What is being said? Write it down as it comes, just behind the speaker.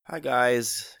Hi,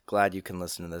 guys. Glad you can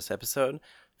listen to this episode.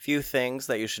 Few things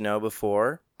that you should know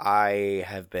before. I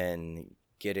have been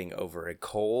getting over a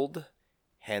cold,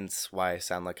 hence why I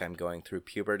sound like I'm going through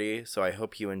puberty. So I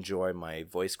hope you enjoy my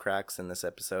voice cracks in this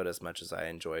episode as much as I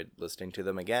enjoyed listening to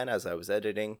them again as I was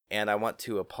editing. And I want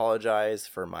to apologize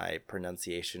for my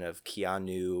pronunciation of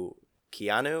Keanu.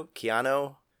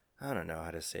 Keanu? I don't know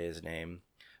how to say his name.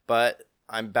 But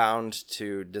I'm bound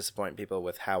to disappoint people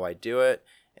with how I do it,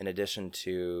 in addition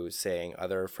to saying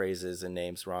other phrases and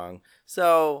names wrong.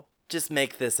 So just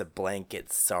make this a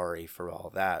blanket sorry for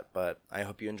all that, but I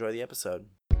hope you enjoy the episode.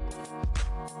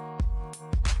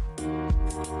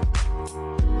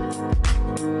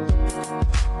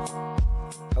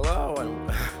 Hello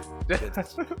and good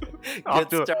Off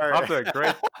to start. a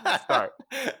great start.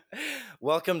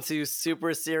 Welcome to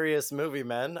Super Serious Movie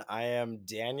Men. I am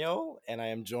Daniel and I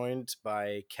am joined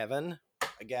by Kevin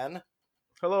again.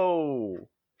 Hello.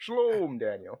 Shalom,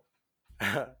 Daniel.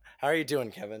 How are you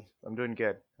doing, Kevin? I'm doing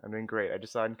good. I'm doing great. I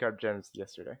just saw Uncut Gems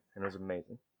yesterday, and it was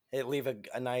amazing. It leave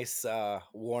a nice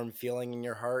warm feeling in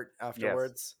your heart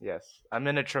afterwards. Yes. I'm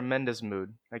in a tremendous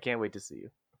mood. I can't wait to see you.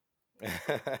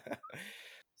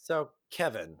 So,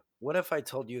 Kevin, what if I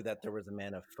told you that there was a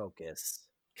man of focus,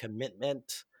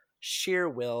 commitment, sheer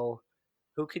will,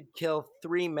 who could kill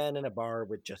 3 men in a bar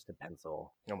with just a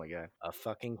pencil? Oh my god. A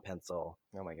fucking pencil.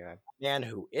 Oh my god. Man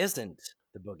who isn't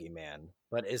the boogeyman,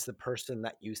 but is the person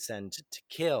that you send to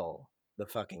kill the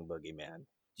fucking boogeyman.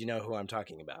 Do you know who I'm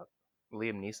talking about?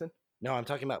 Liam Neeson? No, I'm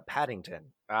talking about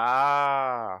Paddington.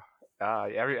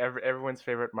 Everyone's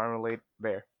favorite marmalade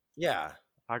bear. Yeah.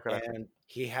 How could I? And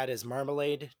he had his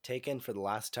marmalade taken for the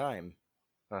last time.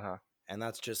 Uh-huh. And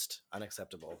that's just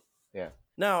unacceptable. Yeah.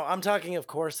 No, I'm talking, of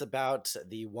course, about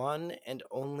the one and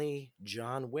only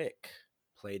John Wick,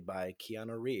 played by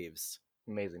Keanu Reeves.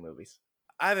 Amazing movies.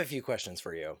 I have a few questions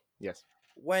for you. Yes.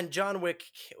 When John Wick,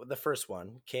 the first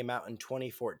one, came out in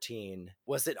 2014,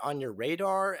 was it on your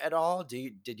radar at all?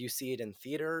 Did you see it in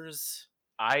theaters?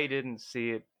 I didn't see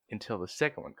it until the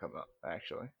second one come out,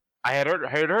 actually. I had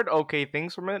heard okay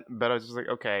things from it, but I was just like,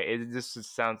 okay, it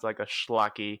just sounds like a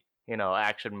schlocky,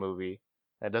 action movie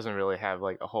that doesn't really have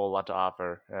like a whole lot to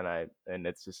offer, and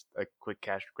it's just a quick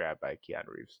cash grab by Keanu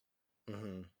Reeves.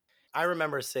 Mm-hmm. I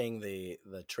remember seeing the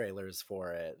trailers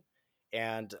for it,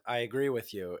 and I agree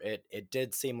with you. It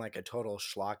did seem like a total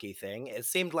schlocky thing. It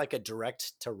seemed like a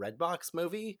direct to Redbox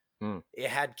movie. Mm. It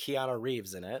had Keanu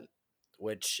Reeves in it,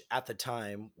 which at the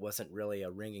time wasn't really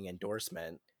a ringing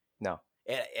endorsement. No.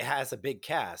 It has a big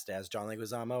cast. It has John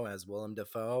Leguizamo, as Willem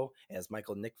Dafoe, as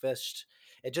Michael Nickfish.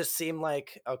 It just seemed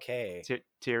like, okay.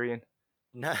 Tyrion?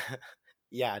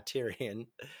 Yeah, Tyrion.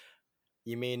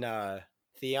 You mean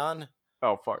Theon?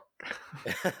 Oh, fuck.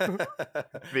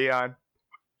 Theon.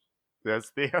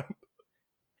 That's Theon.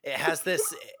 It has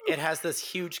this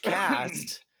huge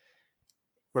cast.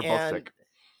 We're both sick.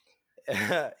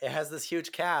 It has this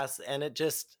huge cast, and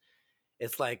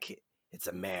it's like it's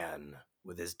a man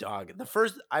with his dog.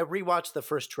 I rewatched the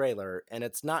first trailer, and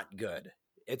it's not good.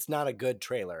 It's not a good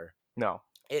trailer. No.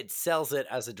 It sells it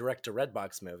as a direct to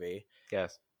Redbox movie.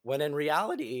 Yes. When in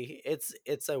reality,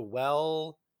 it's a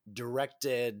well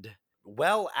directed,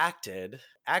 well acted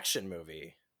action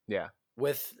movie. Yeah.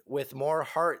 With more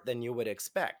heart than you would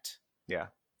expect. Yeah.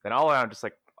 And all around just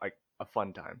like a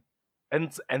fun time.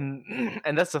 And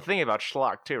that's the thing about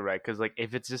schlock too, right? Because like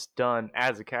if it's just done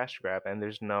as a cash grab and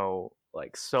there's no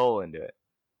like soul into it,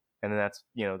 and then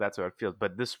that's what it feels.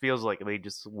 But this feels like they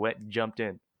just jumped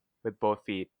in with both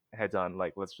feet, heads on.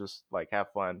 Like let's just like have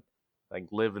fun, like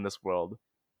live in this world,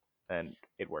 and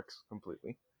it works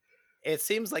completely. It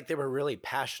seems like they were really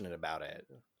passionate about it.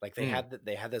 Like they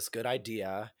had this good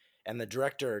idea, and the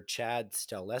director Chad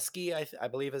Stahelski, I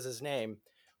believe is his name,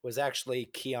 was actually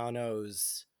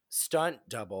Keanu's stunt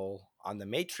double on the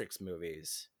Matrix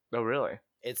movies. Oh, really?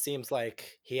 It seems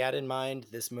like he had in mind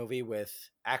this movie with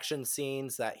action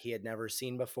scenes that he had never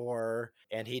seen before,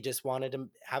 and he just wanted to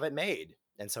have it made.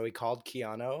 And so he called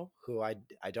Keanu, who I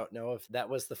don't know if that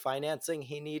was the financing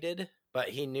he needed, but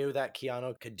he knew that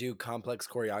Keanu could do complex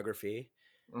choreography.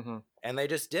 Mm-hmm. And they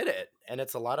just did it. And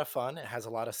it's a lot of fun. It has a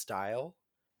lot of style.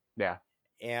 Yeah.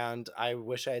 And I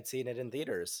wish I had seen it in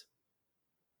theaters.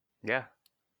 Yeah.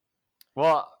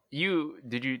 Well,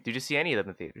 did you see any of them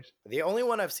in theaters? The only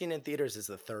one I've seen in theaters is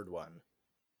the third one.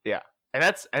 Yeah, and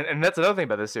that's another thing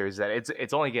about this series, that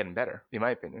it's only getting better, in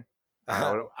my opinion.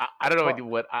 I don't know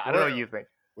what you think.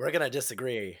 We're gonna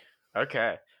disagree.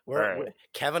 Okay, we're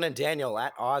Kevin and Daniel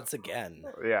at odds again.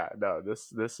 Yeah, no,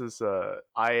 this is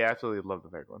I absolutely love the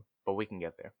third one, but we can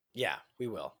get there. Yeah, we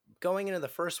will. Going into the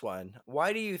first one,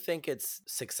 why do you think it's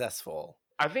successful?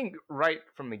 I think right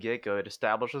from the get go, it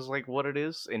establishes like what it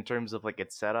is in terms of like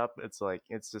its setup. It's like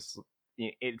it's just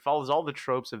it follows all the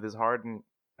tropes of this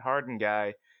hardened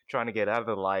guy trying to get out of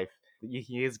the life.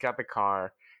 He's got the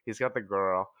car, he's got the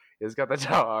girl, he's got the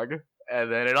dog,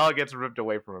 and then it all gets ripped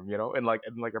away from him, in like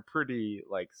a pretty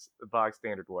like bog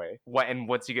standard way. And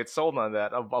once you get sold on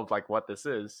that of like what this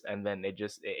is, and then it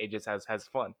just has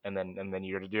fun, and then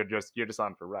you're just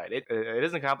on for a ride. It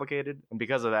isn't complicated, and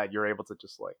because of that, you're able to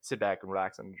just like sit back and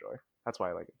relax and enjoy. That's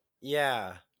why I like it.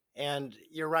 Yeah. And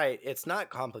you're right, it's not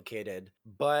complicated,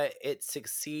 but it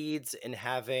succeeds in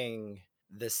having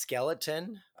the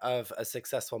skeleton of a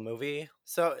successful movie.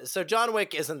 So John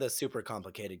Wick isn't the super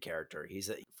complicated character. He's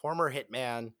a former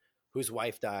hitman whose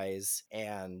wife dies,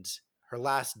 and her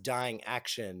last dying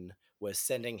action was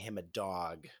sending him a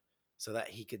dog so that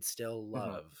he could still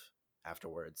love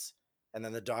afterwards. And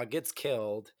then the dog gets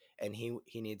killed, and he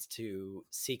needs to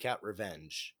seek out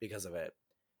revenge because of it.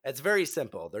 It's very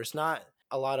simple. There's not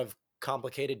a lot of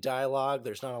complicated dialogue.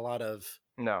 There's not a lot of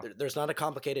No. there's not a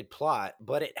complicated plot,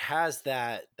 but it has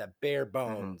that bare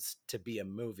bones to be a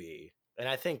movie. And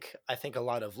I think a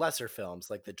lot of lesser films,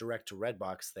 like the direct to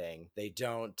Redbox thing, they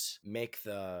don't make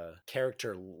the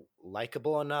character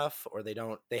likable enough, or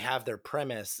they have their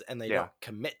premise and they Yeah. don't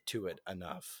commit to it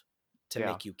enough to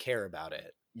Yeah. make you care about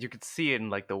it. You could see it in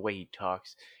like the way he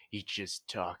talks. He just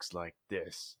talks like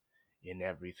this in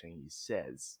everything he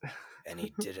says. And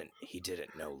he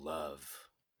didn't know love.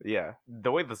 Yeah,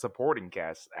 the way the supporting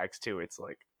cast acts too, it's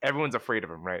like everyone's afraid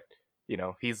of him, right?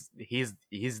 He's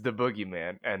the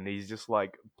boogeyman, and he's just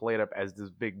like played up as this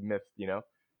big myth,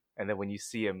 And then when you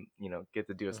see him, get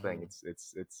to do his thing,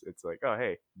 it's like, oh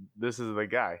hey, this is the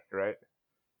guy, right?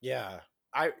 Yeah.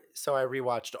 I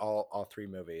rewatched all three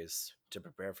movies to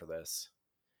prepare for this.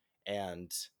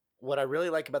 And what I really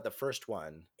like about the first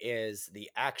one is the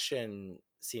action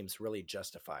seems really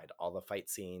justified. All the fight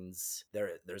scenes,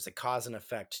 there's a cause and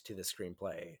effect to the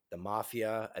screenplay. The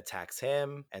mafia attacks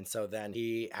him, and so then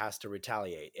he has to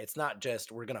retaliate. It's not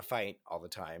just we're gonna fight all the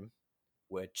time,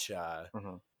 which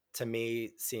to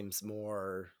me seems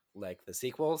more like the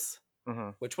sequels,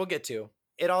 which we'll get to.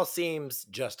 It all seems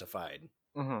justified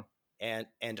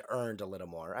and earned a little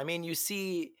more. I mean, you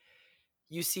see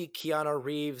Keanu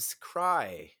Reeves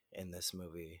cry in this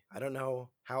movie. I don't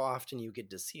know how often you get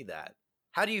to see that.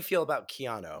 How do you feel about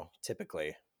Keanu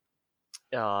typically?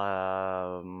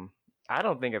 I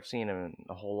don't think I've seen him in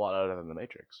a whole lot other than The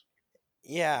Matrix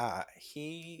Yeah,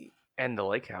 and The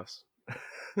Lake House.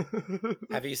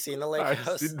 Have you seen The Lake I've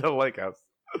House? seen The Lake House.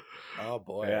 Oh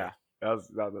boy. Yeah, that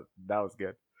was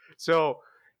good. So,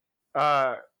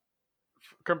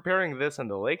 comparing this and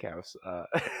The Lake House,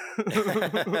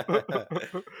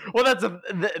 well, that's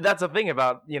a thing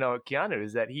about Keanu,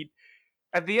 is that he,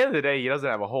 at the end of the day, he doesn't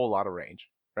have a whole lot of range,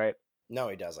 right? No,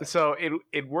 he doesn't. So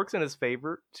it works in his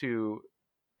favor to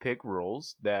pick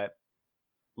roles that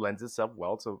lends itself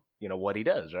well to what he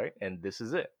does, right? And this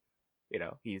is it.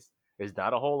 There's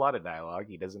not a whole lot of dialogue.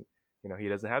 He doesn't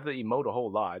have to emote a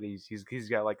whole lot. He's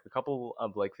got like a couple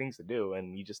of like things to do,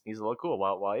 and he just needs to look cool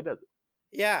while he does it.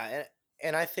 Yeah,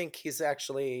 and I think he's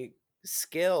actually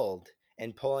skilled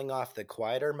in pulling off the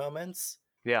quieter moments.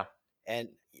 Yeah. And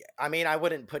I mean, I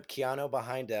wouldn't put Keanu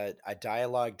behind a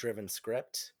dialogue-driven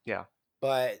script. Yeah.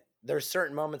 But there's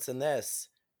certain moments in this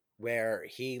where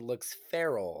he looks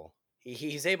feral.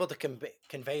 He's able to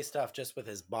convey stuff just with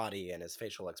his body and his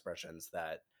facial expressions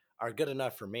that are good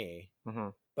enough for me.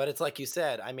 But it's like you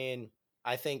said, I mean,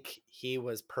 I think he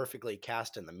was perfectly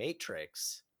cast in The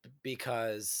Matrix,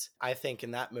 because I think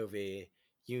in that movie,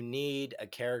 you need a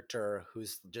character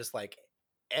who's just like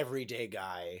everyday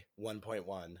guy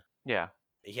 1.1. Yeah.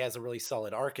 He has a really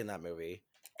solid arc in that movie.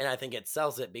 And I think it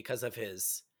sells it because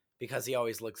he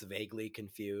always looks vaguely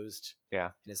confused. Yeah.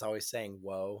 And is always saying,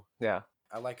 whoa. Yeah.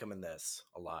 I like him in this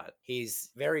a lot. He's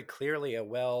very clearly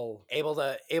able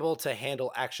to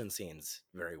handle action scenes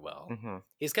very well.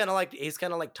 He's kind of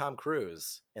like Tom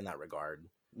Cruise in that regard.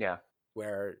 Yeah.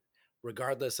 Where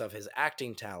regardless of his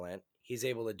acting talent, he's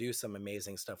able to do some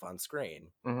amazing stuff on screen.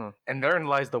 And therein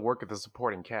lies the work of the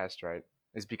supporting cast, right?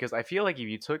 Is because I feel like if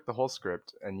you took the whole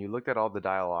script and you looked at all the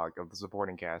dialogue of the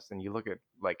supporting cast and you look at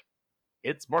like,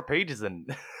 it's more pages than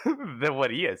than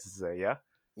what he has to say, yeah?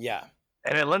 Yeah.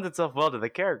 And it lends itself well to the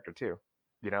character too.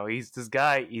 He's this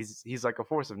guy. He's like a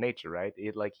force of nature, right?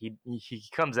 He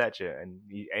comes at you and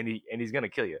he's gonna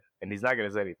kill you, and he's not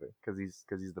gonna say anything because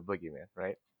he's the boogeyman,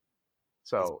 right?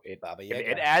 So it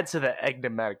adds to the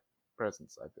enigmatic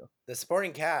presence, I feel. The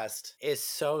supporting cast is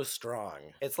so strong.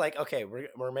 It's like, okay,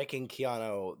 we're making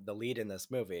Keanu the lead in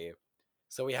this movie,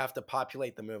 so we have to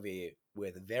populate the movie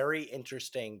with very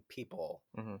interesting people.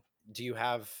 do you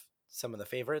have some of the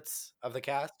favorites of the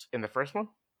cast? In the first one,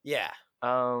 Yeah.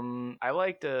 I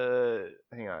liked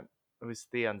hang on, who's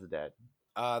Theon's dad?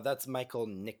 That's Michael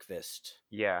Nyqvist.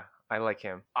 Yeah, I like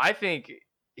him. I think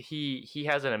he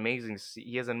has an amazing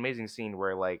he has an amazing scene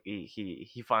where like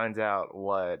he finds out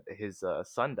what his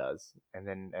son does, and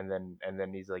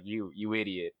then he's like, you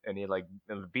idiot, and he like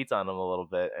beats on him a little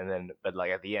bit, and then but like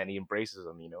at the end he embraces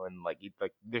him, and like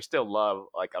like there's still love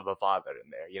like of a father in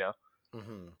there.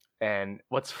 Mm-hmm. And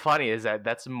what's funny is that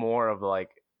that's more of like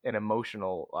an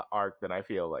emotional arc than I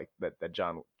feel like that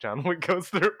John Wick goes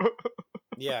through.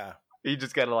 Yeah. He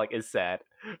just kind of like is sad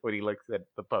when he looks at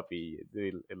the puppy.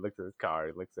 He looks at his car.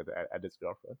 He looks at his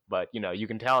girlfriend. But you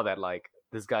can tell that like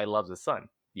this guy loves his son.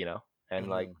 And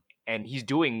like Mhm. and he's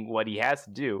doing what he has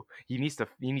to do. He needs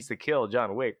to kill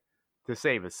John Wick to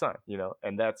save his son.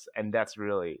 And that's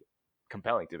really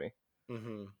compelling to me.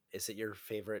 Mm-hmm. Is it your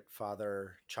favorite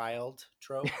father-child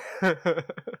trope?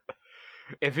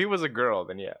 If he was a girl,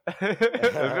 then yeah. If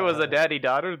it was a daddy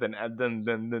daughter,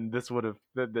 then this would have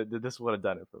this would have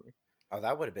done it for me. Oh,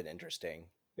 that would have been interesting.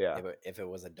 Yeah, If it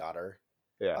was a daughter.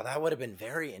 yeah, Oh, that would have been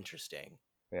very interesting.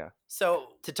 yeah. So,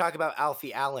 to talk about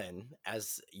Alfie Allen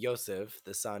as Yosef,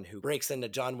 the son who breaks into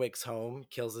John Wick's home,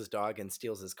 kills his dog, and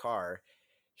steals his car,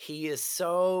 he is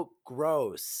so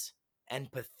gross and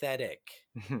pathetic.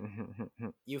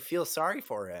 You feel sorry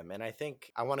for him. And I think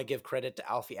I want to give credit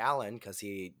to Alfie Allen because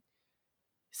he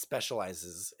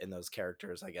specializes in those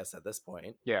characters, I guess, at this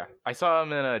point. Yeah, I saw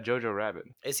him in Jojo Rabbit.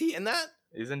 Is he in that?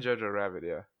 He's in Jojo Rabbit.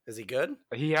 Yeah, Is he good?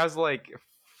 he has like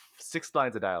 6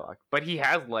 lines of dialogue, but he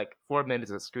has like 4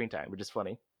 minutes of screen time, which is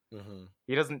funny. Mm-hmm.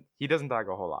 He doesn't talk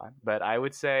a whole lot, but I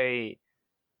would say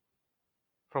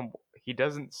he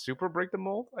doesn't super break the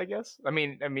mold. I guess. I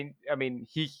mean,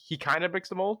 he kind of breaks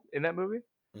the mold in that movie.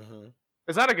 Mm-hmm.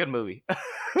 It's not a good movie.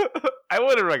 I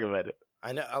wouldn't recommend it.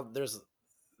 I know there's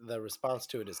the response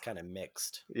to it is kind of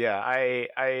mixed. Yeah,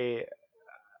 I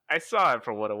saw it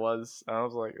for what it was. And I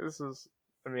was like, this is.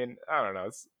 I mean, I don't know.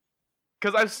 It's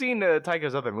because I've seen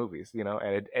Taika's other movies, and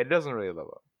it doesn't really live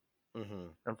up, Mm-hmm.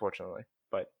 unfortunately.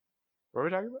 But what were we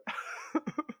talking about?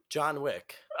 John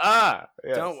Wick.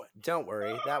 Yes. Don't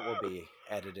worry, that will be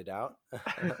edited out.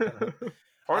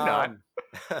 Or not.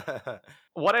 Um,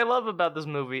 What I love about this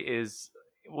movie is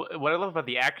what I love about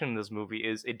the action in this movie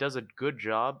is it does a good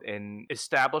job in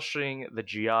establishing the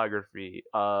geography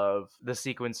of the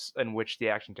sequence in which the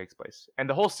action takes place, and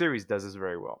the whole series does this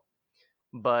very well.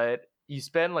 But you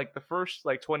spend like the first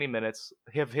like 20 minutes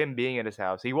of him being at his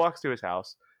house. He walks through his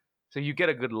house, so you get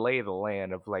a good lay of the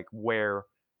land of like where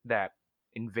that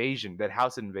that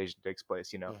house invasion takes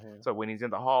place. Mhm. So when he's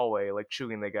in the hallway like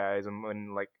shooting the guys, and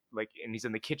when and he's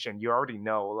in the kitchen, you already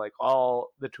know like all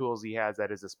the tools he has at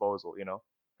his disposal.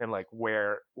 And like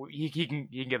where he can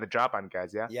get the drop on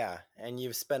guys. Yeah, Yeah, and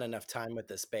you've spent enough time with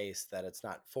the space that it's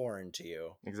not foreign to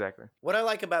you. exactly. What I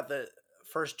like about the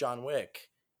first John Wick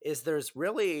is there's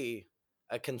really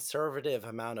a conservative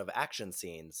amount of action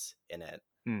scenes in it.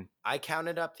 Hmm. I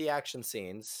counted up the action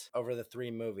scenes over the 3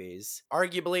 movies.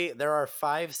 Arguably, there are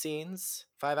 5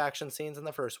 action scenes in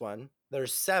the first one.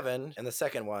 There's 7 in the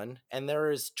second one, and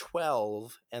there is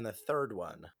 12 in the third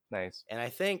one. Nice. And I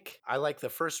think I like the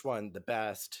first one the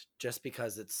best just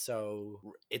because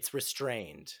it's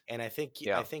restrained. And I think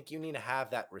Yeah. you need to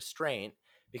have that restraint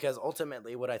because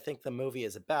ultimately what I think the movie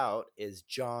is about is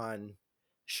John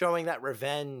showing that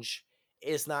revenge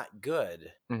is not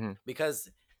good. Mm-hmm. Because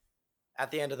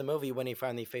at the end of the movie when he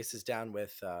finally faces down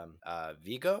with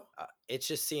Vigo, it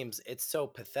just seems it's so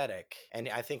pathetic. And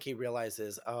I think he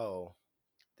realizes, oh,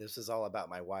 this is all about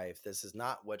my wife. This is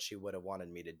not what she would have wanted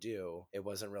me to do. It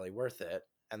wasn't really worth it.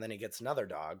 And then he gets another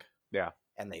dog. Yeah.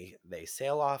 And they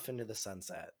sail off into the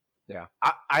sunset. Yeah.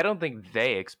 I don't think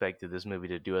they expected this movie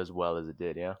to do as well as it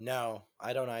did. Yeah. No,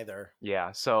 I don't either.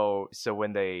 Yeah. So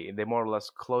when they more or less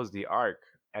closed the arc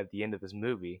at the end of this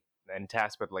movie and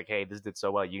tasked with like, hey, this did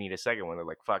so well, you need a second one. They're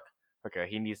like, fuck. Okay,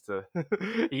 he needs to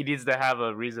have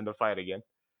a reason to fight again.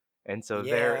 And so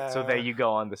there you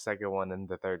go on the second one and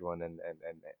the third one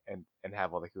and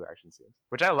have all the cool action scenes,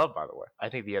 which I love, by the way. I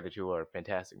think the other two are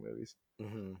fantastic movies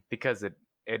because it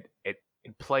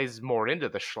plays more into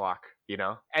the schlock,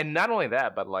 and not only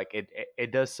that, but like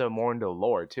it does so more into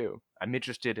lore too. I'm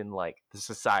interested in like the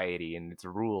society and its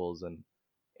rules and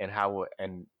how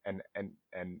and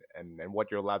what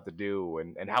you're allowed to do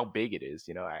and how big it is.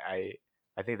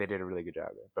 I think they did a really good job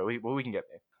there, but we can get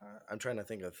there. I'm trying to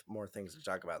think of more things to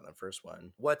talk about in the first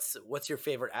one. What's your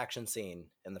favorite action scene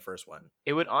in the first one?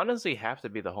 It would honestly have to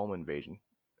be the home invasion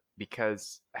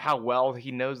because how well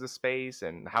he knows the space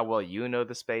and how well you know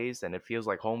the space, and it feels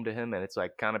like home to him, and it's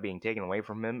like kind of being taken away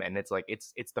from him, and it's like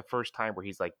it's the first time where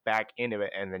he's like back into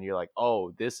it, and then you're like,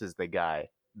 oh, this is the guy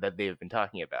that they've been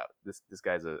talking about. This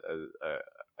guy's a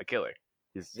killer.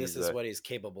 This is what he's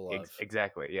capable of.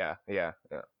 Exactly. Yeah.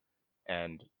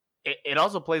 And it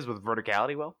also plays with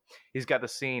verticality well. He's got the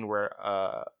scene where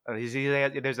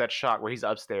there's that shot where he's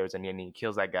upstairs and he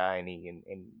kills that guy,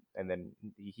 and then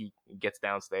he gets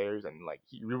downstairs, and like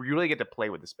you really get to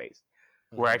play with the space.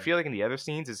 Where I feel like in the other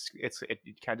scenes it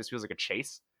kind of just feels like a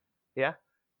chase. Yeah,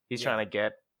 he's trying to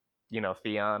get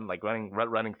Theon like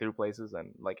running through places,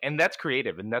 and that's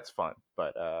creative and that's fun.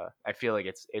 But I feel like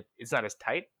it's not as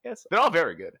tight. Yes, they're all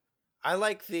very good. I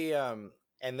like the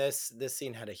and this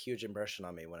scene had a huge impression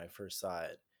on me when I first saw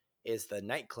it, is the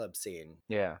nightclub scene.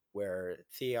 Yeah. Where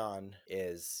Theon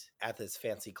is at this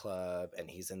fancy club and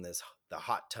he's in the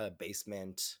hot tub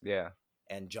basement. Yeah.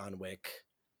 And John Wick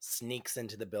sneaks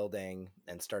into the building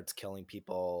and starts killing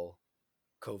people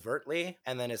covertly,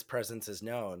 and then his presence is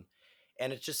known.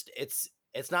 And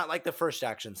it's not like the first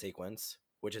action sequence,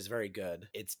 which is very good.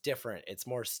 It's different. It's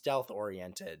more stealth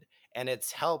oriented, and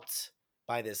it's helped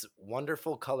by this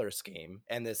wonderful color scheme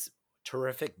and this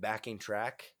terrific backing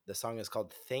track. The song is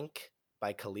called Think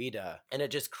by Khalida, and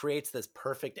it just creates this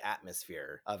perfect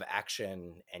atmosphere of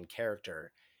action and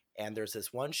character. And there's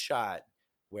this one shot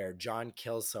where John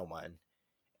kills someone,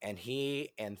 and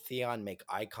he and Theon make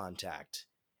eye contact,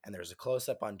 and there's a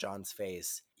close-up on John's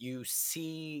face. You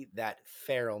see that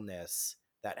feralness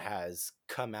that has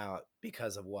come out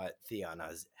because of what Theon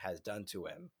has done to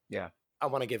him. Yeah. I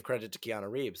want to give credit to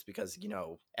Keanu Reeves because,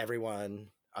 everyone,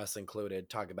 us included,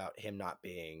 talk about him not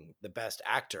being the best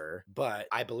actor, but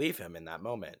I believe him in that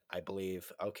moment. I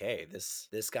believe, okay, this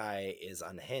guy is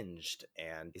unhinged,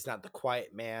 and he's not the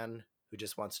quiet man who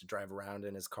just wants to drive around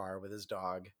in his car with his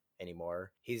dog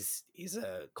anymore. He's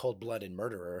a cold-blooded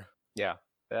murderer. Yeah,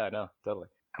 no, totally.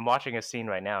 I'm watching a scene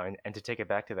right now, and to take it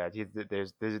back to that,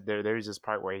 there's this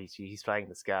part where he's fighting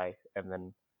this guy, and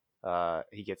then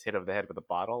he gets hit over the head with a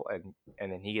bottle,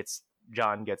 and then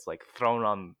John gets like thrown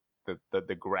on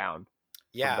the ground,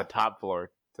 from the top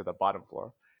floor to the bottom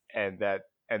floor, and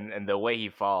the way he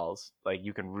falls, like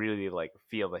you can really like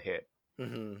feel the hit.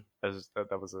 Mm-hmm.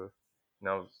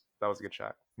 That was a good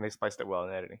shot. And they spliced it well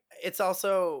in editing. It's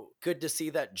also good to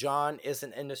see that John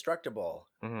isn't indestructible.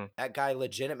 Mm-hmm. That guy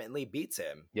legitimately beats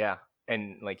him. Yeah.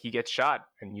 And like he gets shot,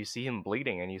 and you see him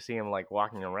bleeding, and you see him like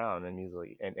walking around, and he's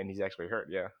like, and he's actually hurt.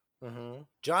 Yeah.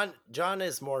 Mm-hmm. John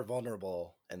is more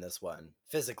vulnerable in this one,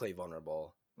 physically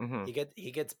vulnerable. Mm-hmm.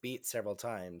 He gets beat several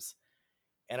times,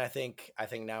 and I think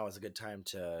now is a good time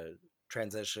to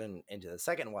transition into the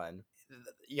second one.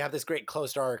 You have this great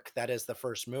closed arc that is the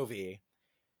first movie.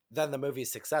 Then the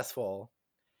movie's successful,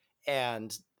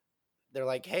 and they're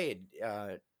like, "Hey,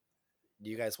 do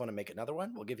you guys want to make another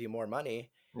one? We'll give you more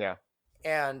money." Yeah.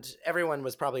 And everyone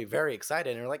was probably very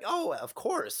excited, and they're like, "Oh, of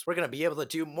course, we're going to be able to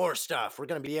do more stuff. We're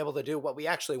going to be able to do what we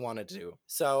actually wanted to do."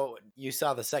 So you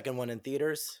saw the second one in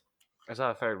theaters? I saw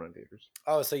the third one in theaters.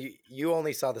 Oh, so you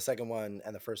only saw the second one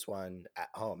and the first one at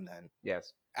home then?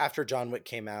 Yes. After John Wick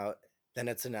came out, then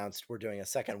it's announced we're doing a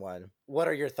second one. What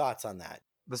are your thoughts on that?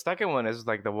 The second one is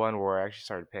like the one where I actually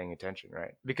started paying attention,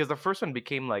 right? Because the first one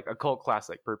became like a cult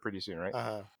classic pretty soon, right?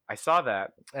 Uh-huh. I saw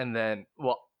that, and then,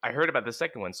 I heard about the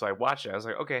second one, so I watched it. I was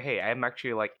like, okay, hey, I'm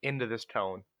actually like into this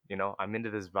tone, I'm into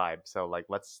this vibe. So like,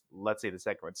 let's see the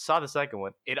second one. Saw the second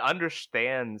one. It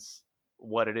understands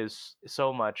what it is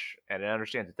so much, and it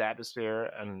understands its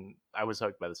atmosphere, and I was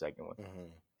hooked by the second one. Mm-hmm.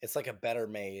 It's like a better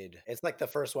made. It's like the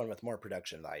first one with more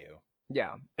production value.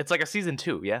 Yeah, it's like a season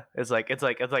 2. Yeah, it's like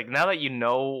now that you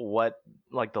know what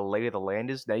like the lay of the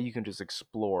land is, now you can just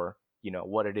explore,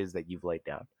 what it is that you've laid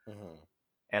down. Mm-hmm.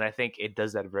 And I think it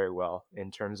does that very well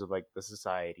in terms of like the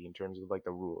society, in terms of like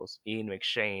the rules. Ian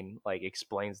McShane like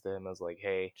explains to him as like,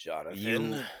 "Hey,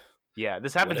 Jonathan,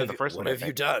 this happens in the first one. What have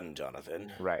you done,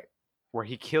 Jonathan?" Right, where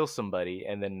he kills somebody,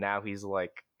 and then now he's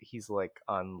like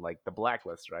on like the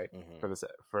blacklist, right? Mm-hmm. For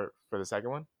the second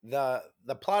one.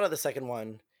 The plot of the second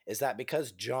one is that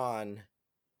because John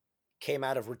came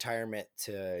out of retirement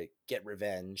to get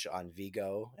revenge on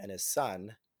Vigo and his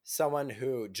son, someone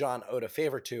who John owed a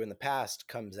favor to in the past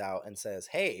comes out and says,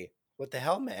 "Hey, what the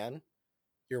hell, man?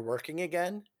 You're working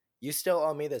again? You still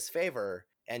owe me this favor."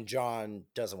 And John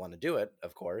doesn't want to do it,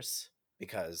 of course,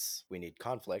 because we need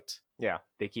conflict. Yeah,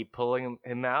 they keep pulling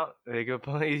him out. They go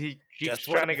pulling. He keeps Just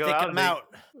trying to go out.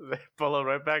 They pull him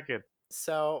right back in.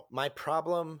 So my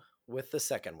problem with the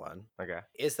second one, okay,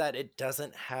 is that it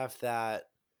doesn't have that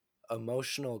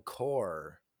emotional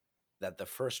core that the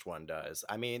first one does.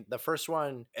 I mean, the first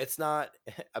one, it's not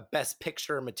a best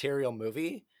picture material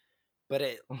movie, but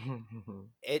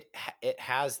it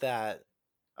has that,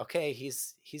 okay,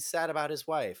 he's sad about his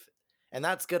wife, and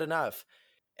that's good enough.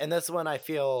 And this one, I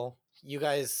feel you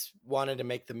guys wanted to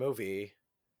make the movie,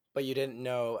 but you didn't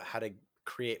know how to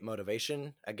create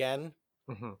motivation again.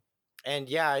 And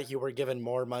yeah, you were given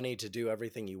more money to do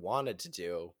everything you wanted to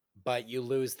do, but you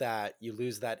lose that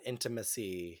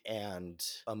intimacy and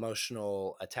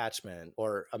emotional attachment,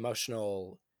 or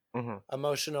emotional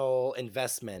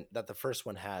investment that the first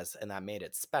one has, and that made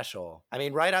it special. I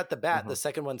mean, right out the bat, the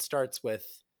second one starts with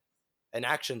an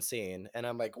action scene, and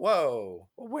I'm like, whoa,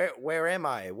 where am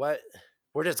I? What?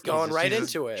 We're just going right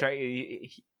into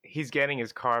it. He's getting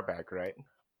his car back, right?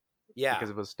 Yeah, Because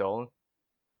it was stolen,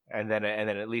 and then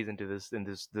it leads into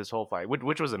this whole fight,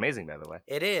 which was amazing, by the way,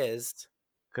 it is.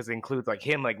 because it includes like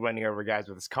him like running over guys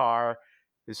with his car.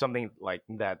 There's something like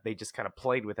that they just kind of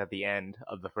played with at the end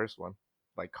of the first one,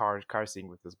 like car scene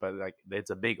with this, but like it's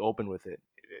a big open with it.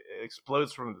 It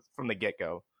explodes from the get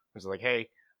go. It's like, hey,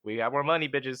 we got more money,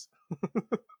 bitches.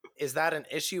 Is that an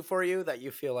issue for you, that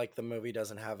you feel like the movie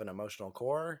doesn't have an emotional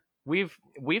core? We've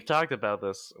talked about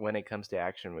this when it comes to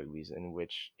action movies, in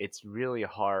which it's really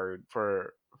hard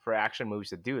for action movies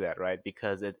to do that, right?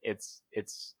 Because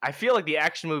it's I feel like the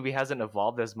action movie hasn't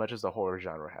evolved as much as the horror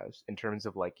genre has, in terms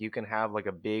of like you can have like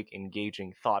a big,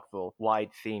 engaging, thoughtful,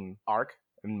 wide theme arc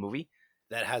in the movie.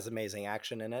 That has amazing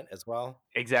action in it as well.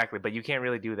 Exactly, but you can't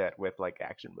really do that with like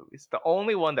action movies. The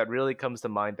only one that really comes to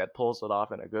mind that pulls it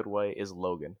off in a good way is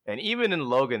Logan. And even in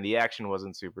Logan, the action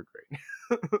wasn't super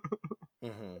great.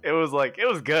 It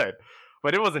was good,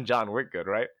 but it wasn't John Wick good,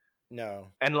 right? No.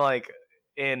 And like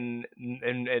in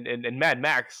Mad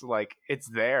Max, like it's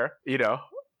there,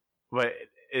 but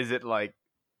is it like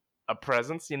a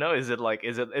presence? Is it like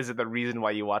is it the reason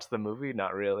why you watch the movie?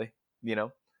 Not really,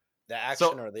 The action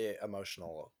So or the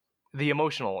emotional? the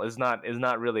emotional is not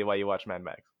really why you watch Mad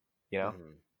Max, you know,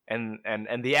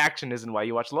 and the action isn't why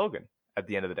you watch Logan at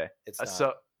the end of the day. It's not.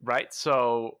 So right,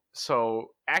 so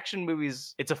action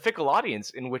movies, it's a fickle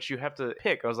audience in which you have to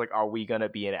pick. I was like, are we gonna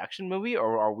be an action movie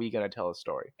or are we gonna tell a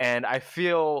story? And I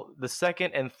feel the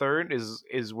second and third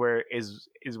is where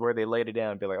they laid it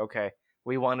down and be like, okay,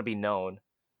 we want to be known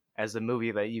as a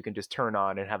movie that you can just turn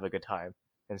on and have a good time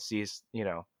and see,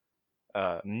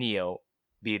 Neo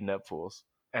beating up fools.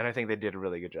 And I think they did a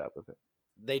really good job with it.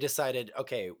 They decided,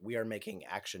 okay, we are making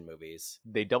action movies.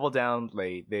 They doubled down.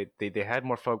 They had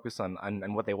more focus on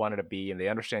what they wanted to be, and they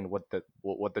understand what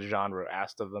the genre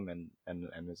asked of them, and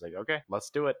it's like, okay, let's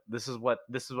do it. This is what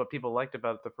people liked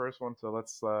about the first one, so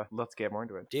let's get more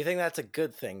into it. Do you think that's a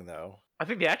good thing, though? I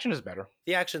think the action is better.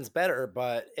 The action's better,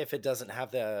 but if it doesn't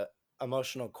have the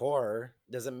emotional core,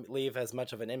 does it leave as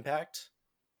much of an impact?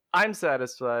 I'm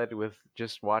satisfied with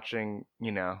just watching,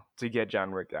 to get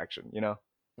John Wick action,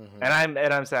 Mm-hmm.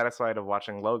 and I'm satisfied of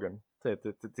watching Logan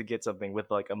to get something with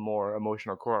like a more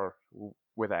emotional core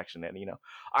with action. And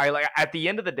I like, at the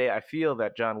end of the day, I feel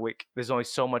that John Wick, there's only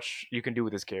so much you can do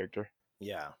with his character.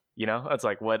 Yeah. It's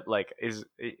like, what, like, is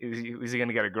he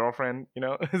gonna get a girlfriend?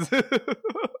 This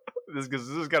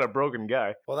has got a broken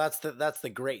guy. Well, that's the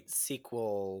great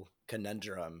sequel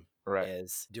conundrum. Right.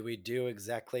 Is, do we do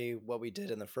exactly what we did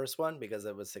in the first one because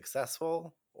it was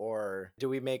successful, or do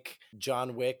we make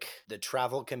John Wick the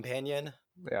travel companion?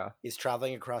 Yeah. He's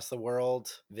traveling across the world,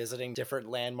 visiting different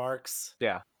landmarks.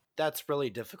 Yeah. That's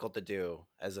really difficult to do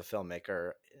as a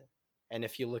filmmaker. And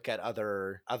if you look at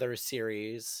other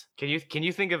series, can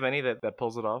you think of any that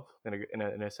pulls it off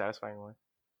in a satisfying way?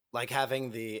 Like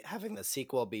having the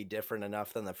sequel be different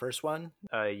enough than the first one?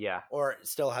 Yeah. Or it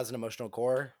still has an emotional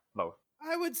core? Both.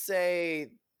 I would say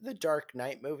the Dark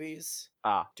Knight movies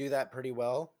do that pretty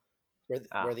well,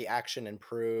 where the action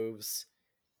improves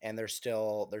and there's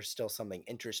still something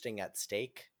interesting at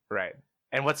stake. Right.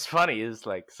 And what's funny is,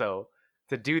 like, so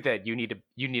to do that, you need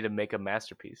to make a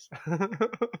masterpiece.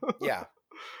 Yeah.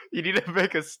 You need to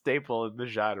make a staple in the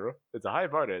genre. It's a high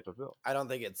bar to fulfill. I don't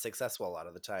think it's successful a lot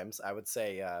of the times. I would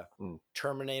say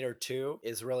Terminator 2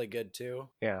 is really good too.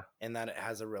 Yeah. And that it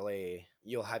has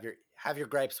you'll have your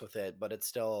gripes with it, but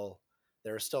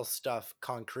there's still stuff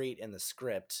concrete in the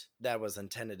script that was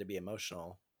intended to be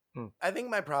emotional. I think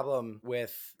my problem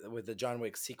with the John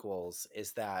Wick sequels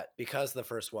is that because the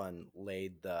first one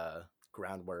laid the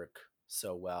groundwork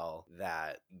so well,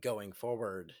 that going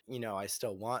forward, I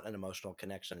still want an emotional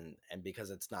connection, and because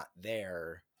it's not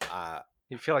there,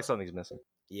 you feel like something's missing.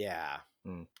 Yeah.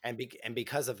 And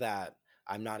because of that,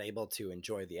 I'm not able to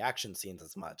enjoy the action scenes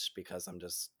as much, because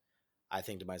I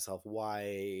think to myself,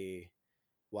 why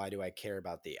do I care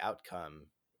about the outcome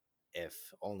if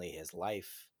only his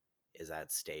life is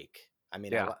at stake. I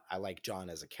mean, Yeah. I like John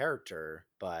as a character,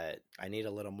 but I need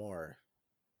a little more.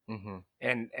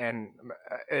 And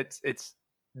it's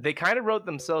they kind of wrote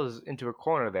themselves into a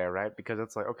corner there, right? Because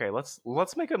it's like, okay, let's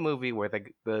make a movie where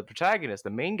the protagonist, the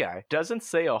main guy, doesn't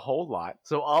say a whole lot.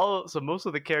 So most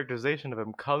of the characterization of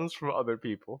him comes from other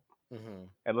people,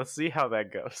 and let's see how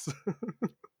that goes.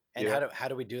 And how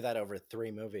do we do that over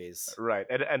 3 movies? Right,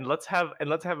 and let's have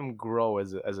him grow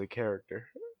as a character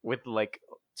with like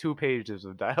 2 pages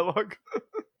of dialogue.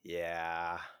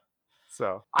 Yeah.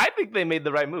 So I think they made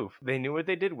the right move. They knew what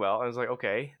they did well, and it's like,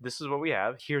 okay, this is what we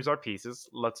have. Here's our pieces.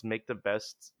 Let's make the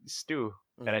best stew,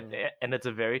 and it's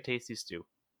a very tasty stew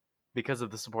because of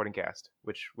the supporting cast,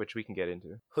 which we can get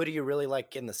into. Who do you really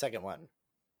like in the second one?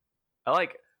 I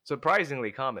like,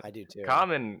 surprisingly, Common. I do too.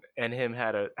 Common and him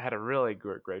had a really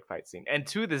great fight scene, and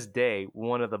to this day,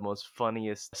 one of the most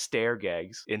funniest stare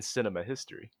gags in cinema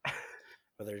history.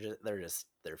 Where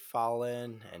they're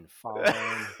falling and falling.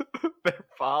 They're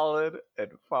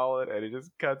falling and it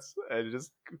just cuts, and it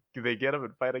just, they get them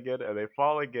and fight again, and they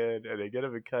fall again, and they get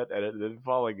them and cut, and then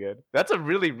fall again. That's a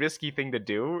really risky thing to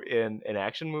do in an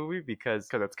action movie because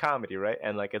it's comedy, right?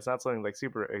 And like, it's not something like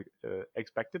super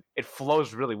expected. It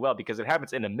flows really well because it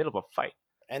happens in the middle of a fight,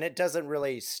 and it doesn't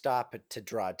really stop to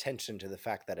draw attention to the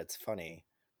fact that it's funny.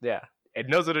 Yeah, it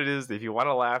knows what it is. If you want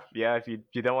to laugh, yeah. If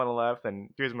you don't want to laugh, then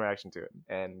here's more action to it,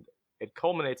 and it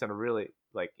culminates in a really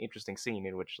like interesting scene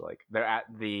in which like they're at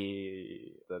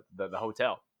the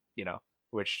hotel,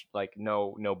 which like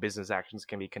no business actions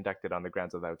can be conducted on the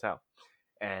grounds of the hotel,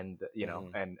 and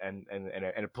and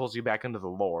it pulls you back into the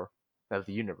lore of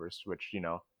the universe, which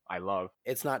I love.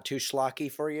 It's not too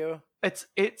schlocky for you? It's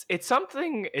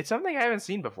something I haven't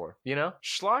seen before.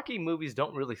 Schlocky movies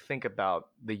don't really think about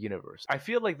the universe. I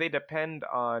feel like they depend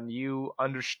on you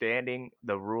understanding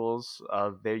the rules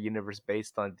of their universe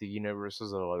based on the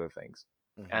universes of other things.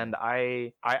 And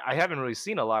I haven't really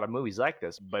seen a lot of movies like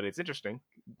this, but it's interesting,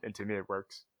 and to me it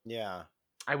works. Yeah.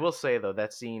 I will say though,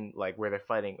 that scene like where they're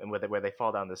fighting and where they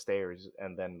fall down the stairs,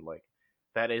 and then like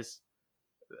that is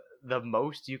the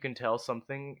most you can tell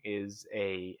something is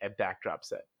a backdrop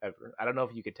set ever. I don't know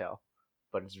if you could tell,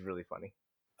 but it's really funny.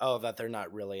 Oh, that they're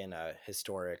not really in a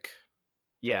historic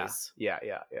place. Yeah.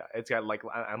 It's got like,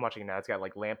 I'm watching it now. It's got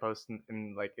like lampposts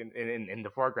in like in the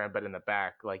foreground, but in the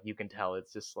back, like you can tell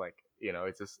it's just like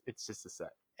it's just a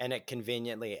set. And it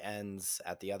conveniently ends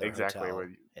at the other hotel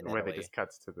where they just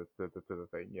cuts to the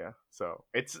thing. Yeah. So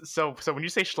it's so when you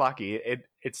say schlocky,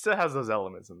 it still has those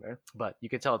elements in there, but you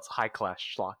can tell it's high class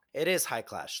schlock. It is high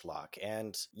class schlock,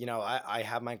 and I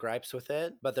have my gripes with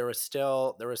it, but there was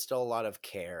still a lot of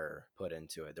care put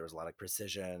into it. There was a lot of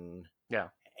precision. Yeah.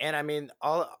 And I mean,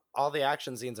 all the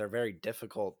action scenes are very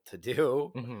difficult to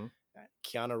do.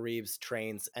 Keanu Reeves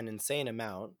trains an insane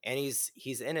amount, and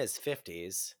he's in his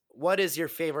 50s. What is your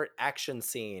favorite action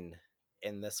scene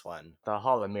in this one? The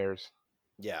Hall of Mirrors.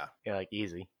 Yeah, like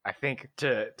easy. I think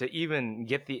to even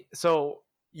get so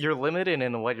you're limited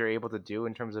in what you're able to do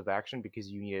in terms of action because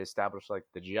you need to establish like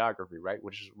the geography, right?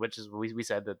 Which is we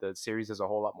said that the series is a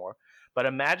whole lot more. But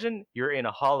imagine you're in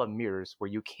a Hall of Mirrors where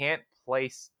you can't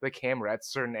place the camera at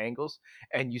certain angles,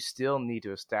 and you still need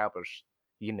to establish,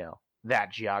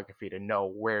 that geography to know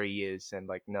where he is and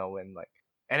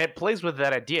and it plays with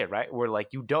that idea, right? Where like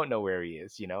you don't know where he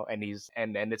is, and he's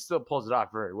and it still pulls it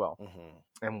off very well.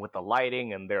 And with the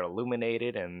lighting, and they're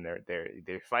illuminated, and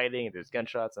they're fighting, and there's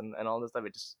gunshots and all this stuff.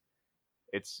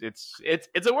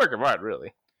 It's a work of art,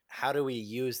 really. How do we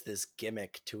use this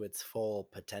gimmick to its full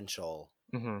potential?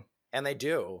 And they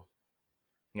do.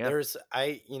 Yeah.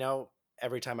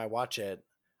 Every time I watch it,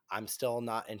 I'm still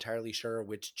not entirely sure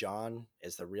which John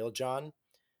is the real John.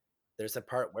 There's a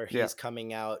part where he's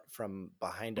coming out from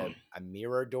behind a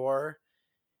mirror door,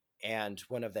 and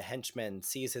one of the henchmen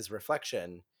sees his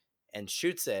reflection and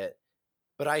shoots it,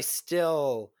 but I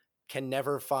still can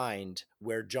never find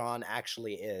where John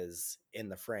actually is in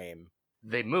the frame.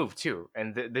 They move too,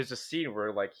 and there's a scene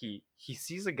where like he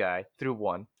sees a guy through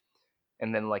one,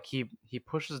 and then like he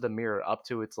pushes the mirror up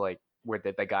to its like where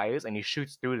the guy is, and he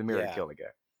shoots through the mirror to kill the guy.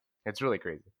 It's really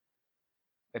crazy.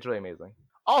 It's really amazing.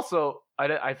 Also,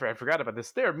 I forgot about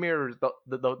this. There are mirrors.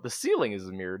 The ceiling is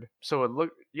mirrored, so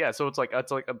so it's like a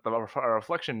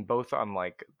reflection both on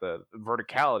like the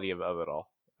verticality of it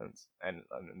all, and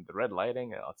the red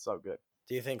lighting. Oh, it's so good.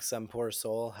 Do you think some poor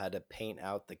soul had to paint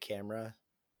out the camera?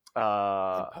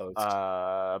 Possibly.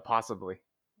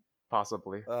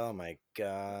 Oh my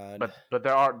god. But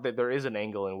there is an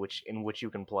angle in which you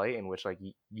can play in which like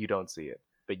you don't see it,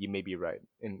 but you may be right,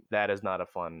 and that is not a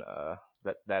fun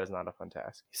that is not a fun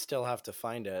task. You still have to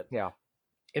find it. Yeah.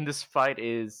 In this fight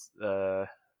is the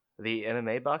The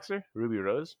MMA boxer, Ruby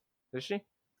Rose, is she?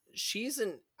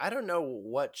 I don't know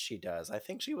what she does. I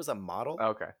think she was a model.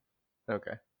 Okay.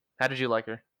 Okay. How did you like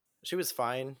her? She was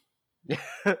fine.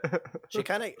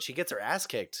 She gets her ass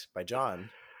kicked by John.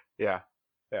 Yeah.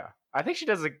 Yeah. I think she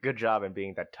does a good job in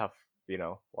being that tough,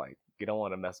 like you don't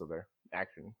want to mess with her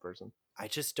action person. I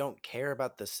just don't care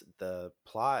about the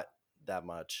plot that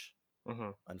much,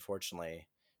 Mm-hmm. unfortunately.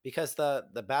 Because the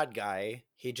bad guy,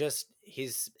 he's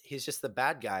just the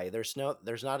bad guy. There's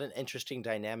not an interesting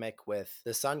dynamic with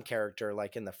the son character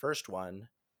like in the first one.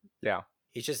 Yeah.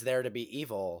 He's just there to be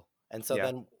evil. And so Yeah.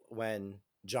 then when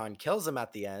John kills him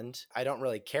at the end, I don't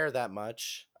really care that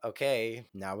much. Okay,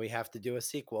 now we have to do a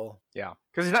sequel. Yeah.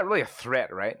 Because he's not really a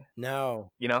threat, right?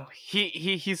 No.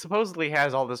 He supposedly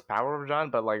has all this power over John,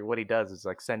 but like what he does is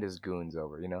like send his goons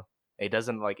over, It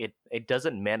doesn't like it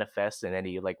doesn't manifest in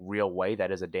any like real way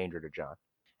that is a danger to John.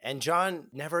 And John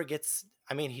never gets,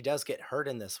 I mean, he does get hurt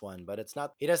in this one, but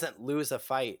he doesn't lose a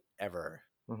fight ever.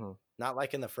 Mm-hmm. Not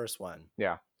like in the first one.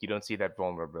 Yeah, you don't see that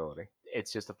vulnerability.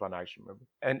 It's just a fun action movie.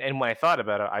 And when I thought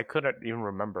about it, I couldn't even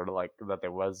remember like that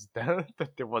there was that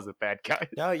there was a bad guy.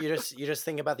 No, you just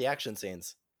think about the action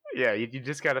scenes. Yeah, you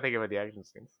just got to think about the action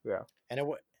scenes. Yeah. And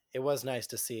it was nice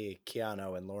to see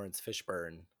Keanu and Lawrence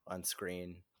Fishburne on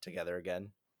screen together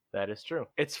again. That is true.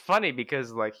 It's funny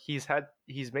because like he's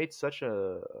made such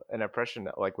an impression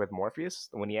that, like with Morpheus,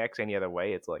 when he acts any other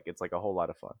way, it's like a whole lot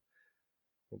of fun.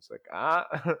 It's like,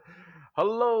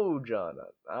 hello, John.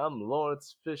 I'm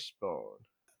Lawrence Fishburne.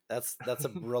 That's a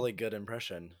really good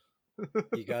impression.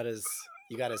 You got his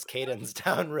cadence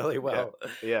down really well.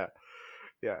 Yeah.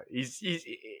 He's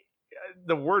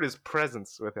the word is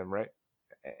presence with him, right?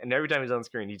 And every time he's on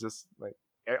screen, he just like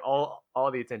all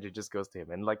the attention just goes to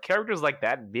him. And like characters like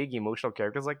that, big emotional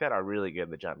characters like that, are really good in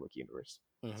the John Wick universe.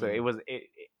 Mm-hmm. So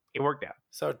it worked out.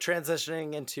 So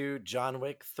transitioning into John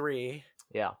Wick 3.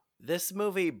 Yeah. This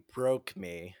movie broke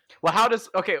me. Well, how does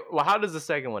the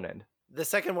second one end? The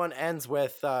second one ends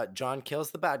with John kills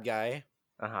the bad guy.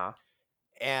 Uh-huh.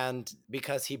 And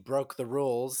because he broke the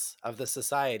rules of the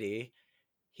society,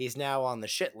 he's now on the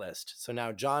shit list. So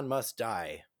now John must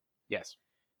die. Yes.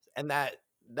 And that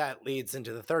leads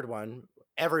into the third one.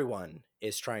 Everyone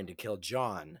is trying to kill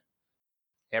John.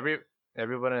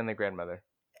 Everyone and their grandmother.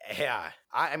 Yeah.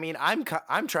 I mean, I'm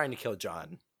trying to kill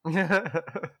John.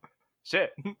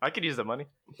 Shit, I could use the money.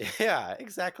 Yeah,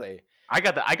 exactly. I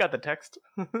got the text.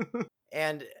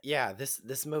 And yeah,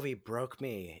 this movie broke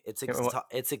me. It's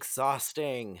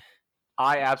exhausting.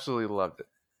 I absolutely loved it.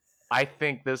 I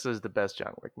think this is the best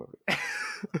John Wick movie.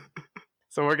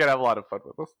 So we're gonna have a lot of fun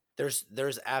with this.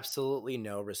 There's absolutely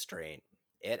no restraint.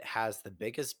 It has the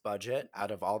biggest budget out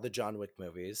of all the John Wick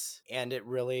movies, and it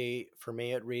really, for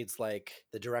me, it reads like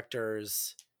the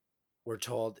directors were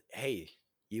told, "Hey,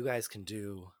 you guys can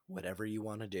do whatever you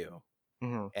want to do."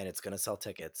 Mm-hmm. And it's going to sell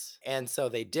tickets. And so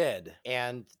they did.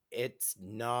 And it's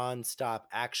non-stop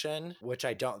action, which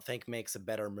I don't think makes a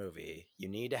better movie. You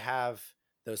need to have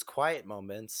those quiet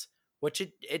moments, which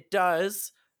it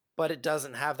does, but it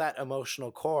doesn't have that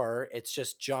emotional core. It's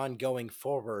just John going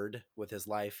forward with his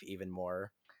life even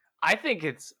more. I think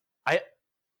it's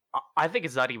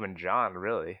not even John,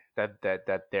 really, that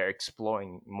they're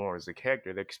exploring more as a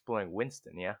character. They're exploring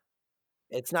Winston, yeah?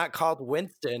 It's not called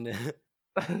Winston.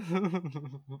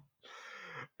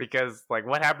 Because like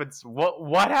what happens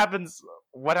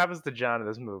to John in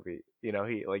this movie?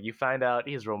 You find out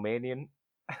he's Romanian.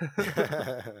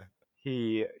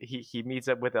 he meets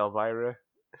up with Elvira.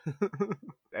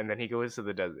 And then he goes to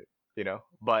the desert,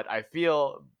 But I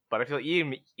feel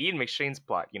Ian McShane's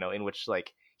plot, in which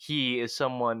like he is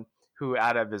someone who,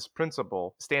 out of his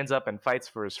principle, stands up and fights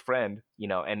for his friend,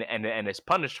 and is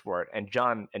punished for it. And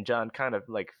John kind of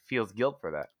like feels guilt for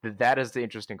that. That is the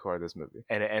interesting core of this movie,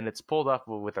 and it's pulled off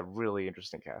with a really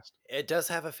interesting cast. It does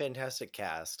have a fantastic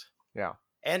cast. Yeah,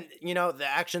 and the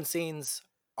action scenes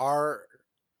are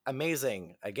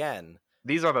amazing. Again,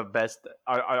 these are the best.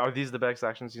 Are these the best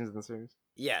action scenes in the series?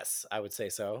 Yes, I would say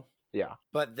so. Yeah,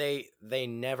 but they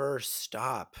never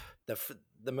stop.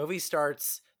 The movie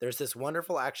starts. There's this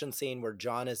wonderful action scene where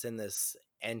John is in this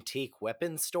antique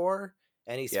weapons store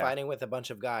and he's fighting with a bunch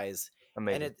of guys.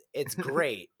 Amazing. And it's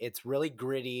great. It's really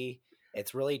gritty.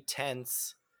 It's really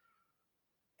tense.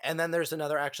 And then there's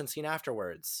another action scene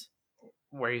afterwards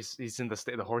where he's in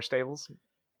the horse stables.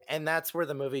 And that's where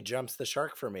the movie jumps the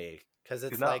shark for me, because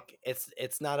it's like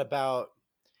it's not about.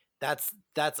 That's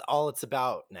all it's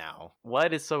about now.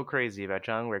 What is so crazy about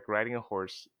John Wick riding a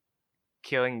horse,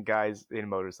 killing guys in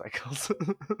motorcycles,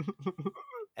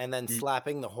 and then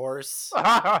slapping the horse's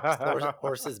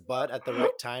butt at the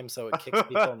right time so it kicks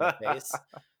people in the face?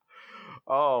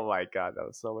 Oh my god, that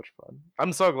was so much fun.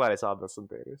 I'm so glad I saw this in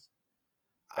theaters.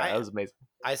 Yeah, that I was amazing.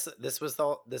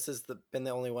 this is been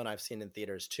the only one I've seen in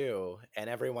theaters too, and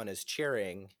everyone is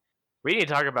cheering. We need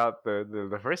to talk about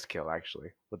the first kill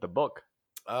actually with the book.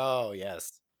 Oh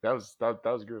yes. That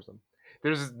was gruesome.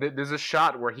 There's a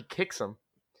shot where he kicks him,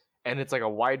 and it's like a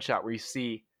wide shot where you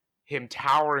see him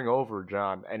towering over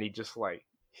John, and he just like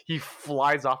he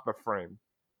flies off the frame.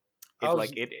 It Oh,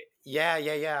 like yeah.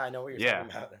 I know what you're yeah.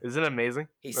 talking about. Isn't it amazing?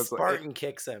 He That's like- Spartan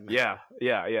kicks him. Yeah.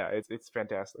 It's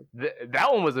fantastic.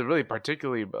 That one was a really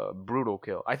particularly brutal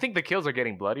kill. I think the kills are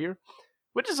getting bloodier,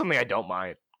 which is something I don't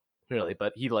mind really.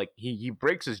 But he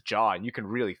breaks his jaw, and you can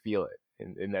really feel it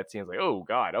in that scene. It's like, oh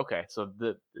god, okay, so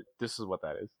this is what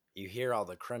that is. You hear all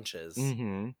the crunches.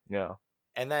 Mm-hmm. Yeah.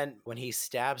 And then when he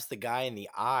stabs the guy in the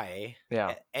eye,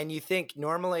 Yeah. and you think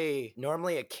normally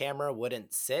a camera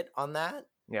wouldn't sit on that,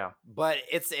 Yeah. but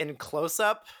it's in close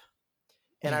up.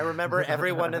 And I remember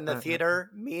everyone in the theater,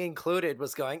 me included,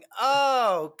 was going,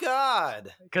 "Oh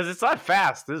God!" Because it's not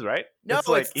fast, is right? No,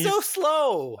 it's it's so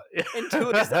slow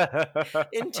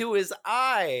into his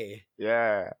eye.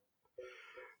 Yeah.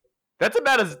 That's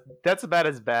about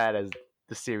as bad as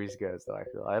the series goes, though. I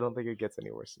feel I don't think it gets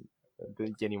any worse.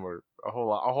 A whole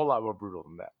lot more brutal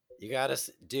than that. You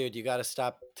gotta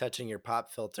stop touching your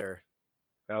pop filter.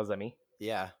 That was that me.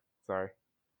 Yeah, Sorry.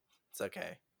 it's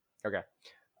okay. Okay.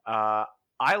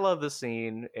 I love the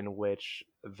scene in which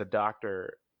the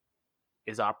doctor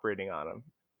is operating on him,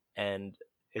 and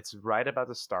it's right about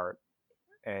to start,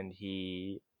 and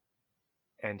he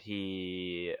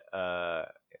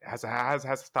has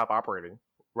to stop operating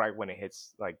right when it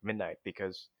hits like midnight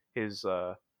because his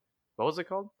what was it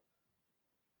called?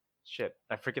 Shit,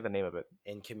 I forget the name of it.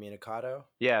 Incommunicado.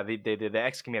 Yeah, the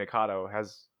excommunicado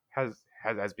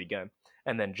has begun,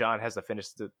 and then John has to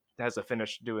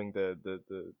finish doing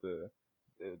the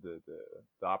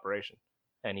operation,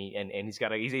 and he's got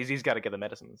to get the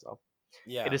medicine himself.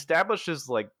 Yeah, It establishes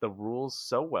like the rules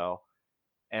so well,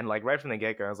 and like right from the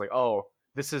get go, I was like, oh,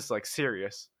 this is like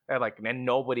serious, and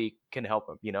nobody can help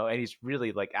him, and he's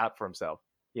really like out for himself,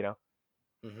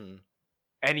 Mm-hmm.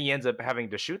 and he ends up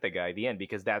having to shoot the guy at the end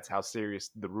because that's how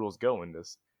serious the rules go in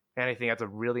this. And I think that's a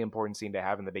really important scene to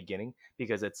have in the beginning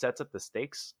because it sets up the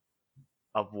stakes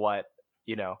of what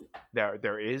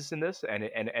there is in this, and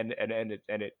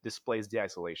it displays the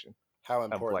isolation. How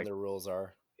important like- the rules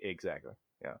are. Exactly.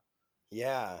 Yeah.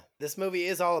 Yeah, this movie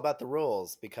is all about the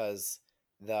rules because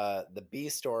the B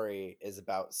story is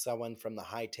about someone from the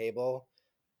high table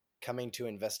coming to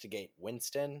investigate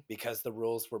Winston because the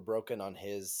rules were broken on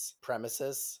his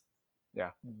premises.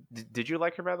 Yeah. Did you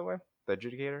like her, by the way? The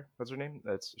adjudicator? What's her name?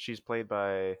 She's played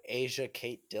by Asia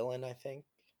Kate Dillon, I think.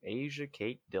 Asia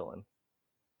Kate Dillon,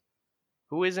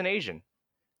 who is an Asian.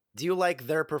 Do you like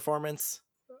their performance?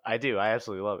 I do. I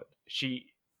absolutely love it.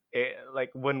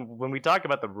 Like when we talk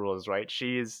about the rules, right?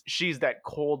 She's that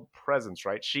cold presence,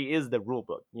 right? She is the rule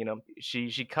book,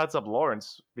 She cuts up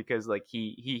Lawrence because like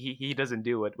he doesn't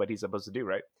do what he's supposed to do,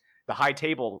 right? The high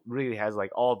table really has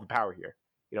like all the power here.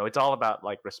 It's all about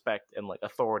like respect and like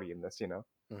authority in this,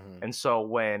 Mm-hmm. And so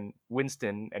when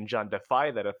Winston and John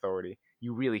defy that authority,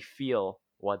 you really feel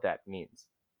what that means,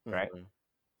 right? Mm-hmm.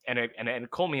 And it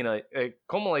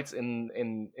culminates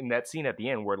in that scene at the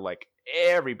end where like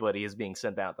everybody is being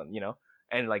sent out,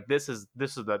 and like this is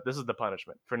the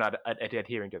punishment for not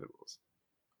adhering to the rules.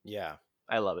 Yeah.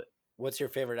 I love it. What's your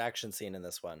favorite action scene in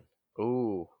this one?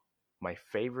 Ooh, my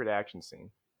favorite action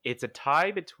scene. It's a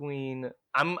tie between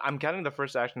I'm counting the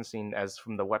first action scene as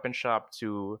from the weapon shop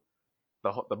to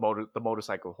the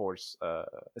motorcycle horse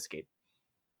escape.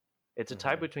 It's a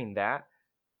tie Mhm. between that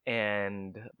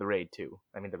and the raid too.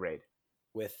 I mean the raid.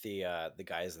 With the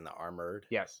guys in the armored.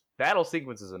 Yes, that whole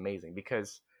sequence is amazing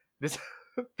because this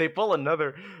they pull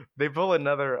another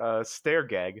stair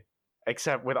gag,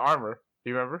 except with armor. Do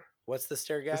you remember? What's the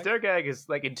stair gag? The stair gag is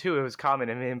like in 2, it was common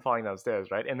in him falling downstairs,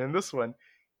 right? And in this one,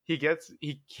 he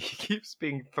keeps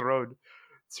being thrown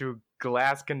to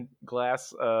glass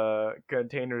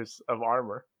containers of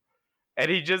armor, and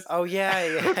he just Oh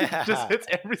yeah. just hits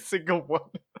every single one.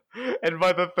 And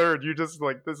by the third, you're just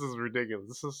like, this is ridiculous.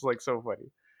 This is like so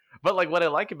funny. But like what I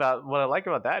like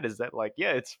about that is that like,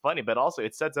 yeah, it's funny, but also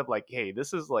it sets up like, hey,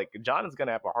 this is like John is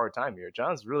gonna have a hard time here.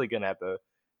 John's really gonna have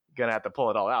to pull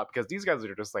it all out because these guys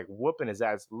are just like whooping his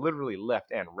ass literally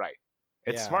left and right.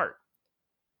 It's Yeah. smart.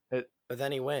 But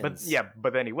then he wins.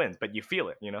 But then he wins, but you feel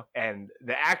it, And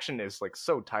the action is like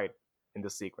so tight in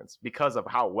this sequence because of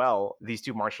how well these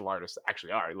two martial artists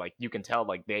actually are. Like you can tell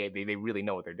like they really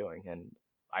know what they're doing, and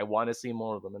I want to see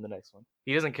more of them in the next one.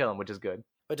 He doesn't kill him, which is good.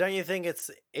 But don't you think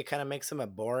it kind of makes him a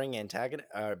boring antagonist,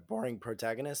 boring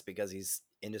protagonist because he's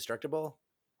indestructible?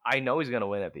 I know he's gonna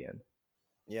win at the end.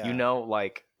 You Yeah. know,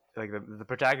 like the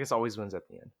protagonist always wins at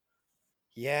the end.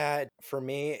 Yeah, for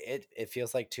me, it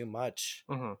feels like too much.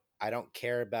 Mm-hmm. I don't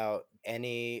care about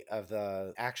any of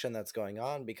the action that's going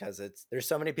on because there's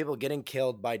so many people getting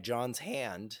killed by John's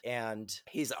hand, and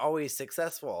he's always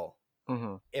successful.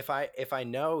 Mm-hmm. If I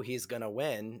know he's gonna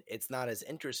win, it's not as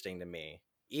interesting to me.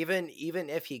 Even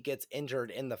if he gets injured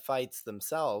in the fights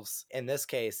themselves, in this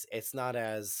case, it's not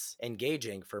as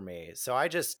engaging for me. So I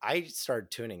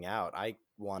started tuning out. I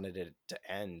wanted it to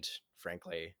end,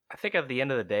 frankly. I think at the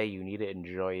end of the day, you need to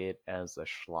enjoy it as a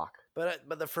schlock. But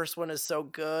the first one is so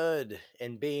good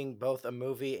in being both a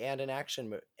movie and an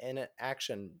action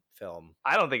film.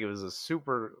 I don't think it was a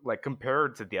super like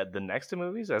compared to the next two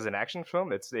movies as an action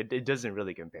film. It doesn't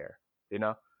really compare. You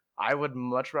know, I would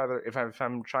much rather if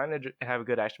I'm trying to have a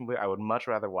good action movie, I would much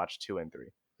rather watch 2 and 3.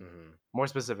 Mm-hmm. More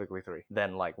specifically 3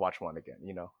 than like watch 1 again.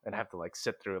 You know, and have to like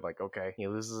sit through like okay, he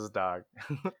loses his dog,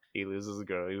 he loses his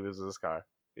girl, he loses his car.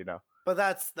 You know, But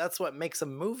that's what makes a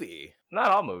movie.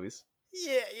 not all movies.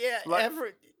 Yeah, Like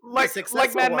every like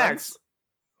successful Mad ones. Max.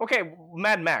 Okay,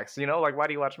 Mad Max. You know, like why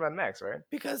do you watch Mad Max, right?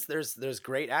 Because there's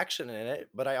great action in it,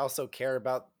 but I also care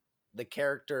about the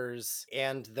characters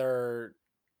and their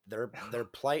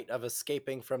plight of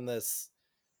escaping from this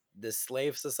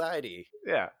slave society.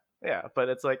 Yeah, yeah, but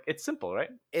it's like it's simple, right?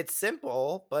 It's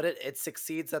simple, but it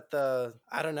succeeds at the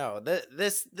I don't know.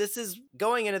 This is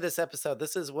going into this episode,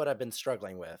 this is what I've been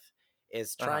struggling with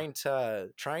is trying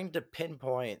to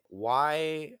pinpoint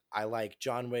why I like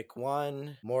John Wick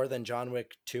 1 more than John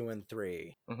Wick 2 and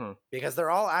 3. Mm-hmm. Because they're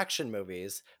all action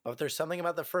movies, but there's something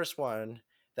about the first one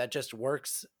that just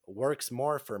works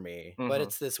more for me. But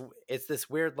Mm-hmm. it's this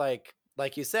weird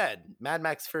like you said, Mad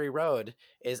Max Fury Road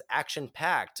is action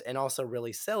packed and also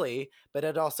really silly, but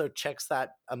it also checks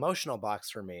that emotional box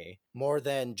for me more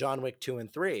than John Wick 2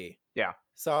 and 3. Yeah,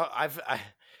 So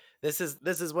this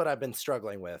is what I've been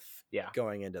struggling with yeah.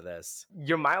 going into this.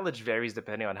 Your mileage varies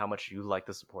depending on how much you like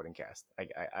the supporting cast.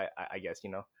 I guess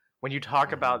you know when you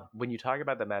talk about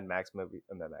the Mad Max movie,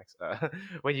 Mad Max.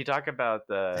 When you talk about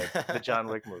the John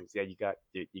Wick movies, yeah, you got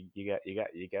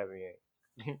me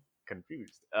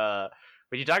confused.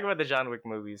 When you talk about the John Wick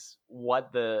movies,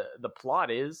 what the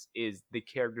plot is the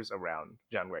characters around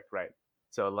John Wick, right?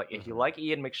 So like if you like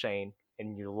Ian McShane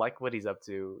and you like what he's up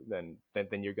to, then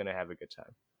you're gonna have a good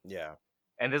time. Yeah.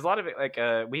 And there's a lot of it. Like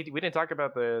we didn't talk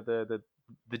about the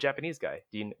Japanese guy.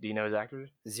 Do you know his actor?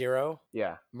 Zero.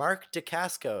 Yeah, Mark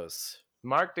Dacascos,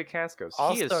 Mark Dacascos.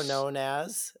 He also is known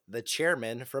as the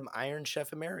chairman from Iron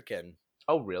Chef American.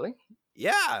 Oh really?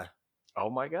 Yeah. Oh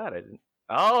my god! I didn't.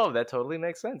 Oh, that totally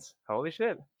makes sense. Holy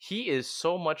shit! He is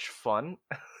so much fun.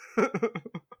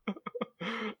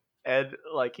 And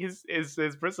like his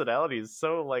personality is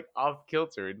so like off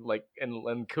kilter and like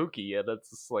and kooky, and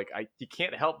it's just like you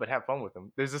can't help but have fun with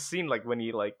him. There's a scene like when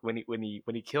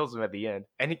he kills him at the end,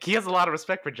 and he has a lot of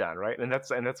respect for John, right? And that's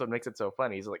what makes it so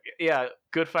funny. He's like, yeah,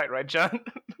 good fight, right, John?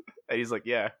 And he's like,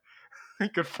 yeah,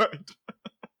 good fight.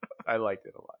 I liked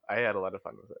it a lot. I had a lot of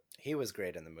fun with it. He was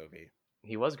great in the movie.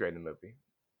 He was great in the movie.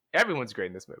 Everyone's great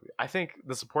in this movie. I think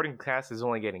the supporting cast is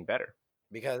only getting better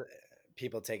because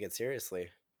people take it seriously.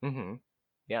 Mm-hmm.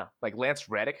 Yeah, like Lance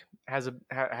Reddick has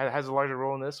a larger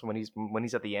role in this when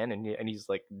he's at the end and he's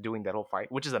like doing that whole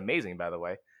fight, which is amazing, by the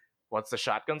way. Once the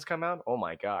shotguns come out, oh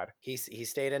my god, he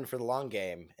stayed in for the long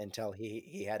game until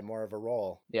he had more of a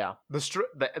role. Yeah,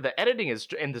 the editing is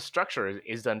and the structure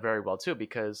is done very well too,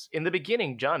 because in the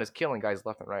beginning John is killing guys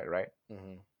left and right,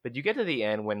 Mm-hmm. but you get to the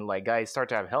end when like guys start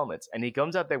to have helmets and he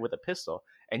comes out there with a pistol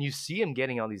and you see him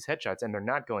getting all these headshots and they're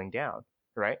not going down,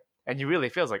 right? And you really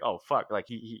feels like, oh fuck, like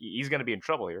he's gonna be in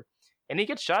trouble here. And he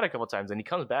gets shot a couple times and he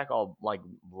comes back all like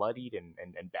bloodied and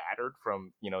battered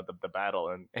from, you know, the battle,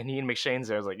 and Ian McShane's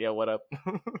there is like, yeah, what up?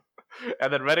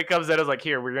 And then Reddick comes in and is like,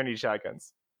 here, we're gonna need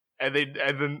shotguns. And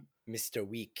then Mr.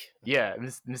 Weak. Yeah,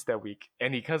 Mr. Weak.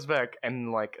 And he comes back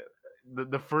and like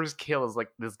the first kill is like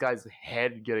this guy's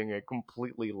head getting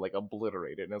completely like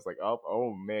obliterated. And it's like,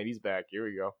 oh man, he's back. Here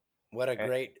we go. What a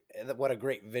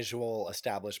great visual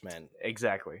establishment.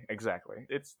 Exactly.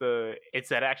 It's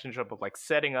that action trope of like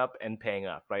setting up and paying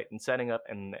off, right? And setting up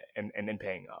and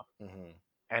paying off. Mm-hmm.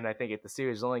 And I think the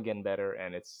series is only getting better,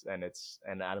 and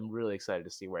I'm really excited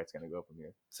to see where it's going to go from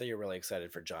here. So you're really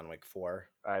excited for John Wick 4?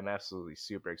 I'm absolutely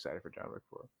super excited for John Wick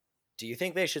 4. Do you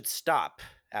think they should stop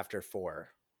after 4?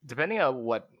 Depending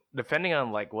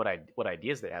on like what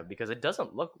ideas they have, because it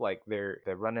doesn't look like they're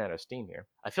running out of steam here.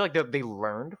 I feel like they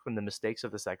learned from the mistakes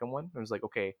of the second one. It was like,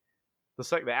 okay,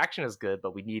 the action is good,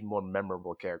 but we need more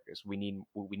memorable characters. We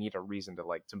need a reason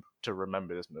to to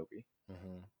remember this movie.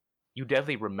 Mm-hmm. You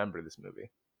definitely remember this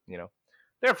movie. You know,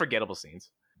 there are forgettable scenes.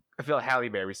 I feel Halle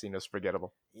Berry's scene is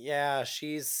forgettable. Yeah,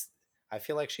 I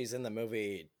feel like she's in the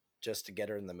movie just to get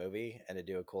her in the movie and to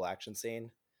do a cool action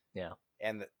scene. Yeah.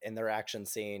 And in their action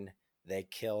scene, they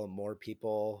kill more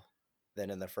people than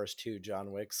in the first two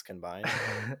John Wicks combined.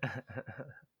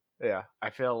 Yeah, I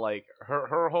feel like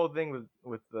her whole thing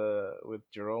with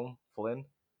Jerome Flynn,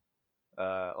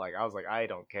 like I was like, I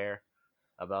don't care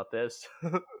about this.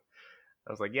 I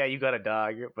was like, yeah, you got a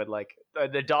dog, but like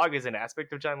the dog is an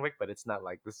aspect of John Wick, but it's not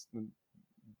like this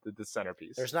the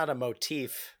centerpiece. There's not a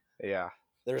motif. Yeah,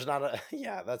 There's not a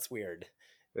yeah, that's weird.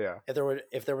 yeah,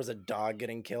 If there was a dog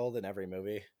getting killed in every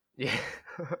movie. yeah,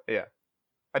 yeah.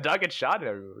 A dog gets shot in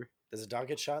every movie. Does a dog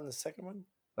get shot in the second one?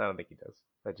 I don't think he does.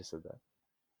 I just said that.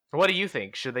 What do you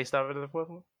think? Should they stop it at the fourth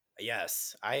one?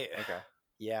 Yes. Okay.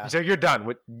 Yeah. So you're done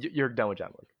with John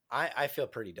Wick. I feel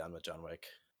pretty done with John Wick.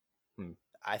 Hmm.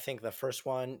 I think the first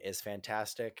one is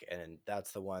fantastic, and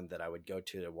that's the one that I would go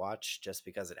to watch just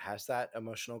because it has that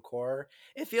emotional core.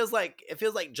 It feels like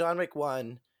John Wick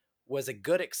 1 was a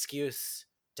good excuse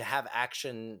to have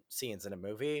action scenes in a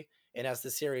movie, and as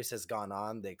the series has gone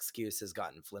on, the excuse has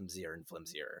gotten flimsier and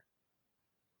flimsier.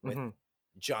 With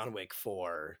John Wick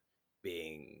 4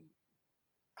 being,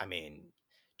 I mean,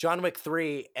 John Wick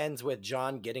 3 ends with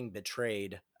John getting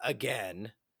betrayed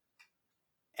again,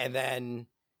 and then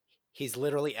he's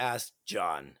literally asked,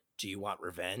 John, do you want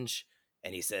revenge?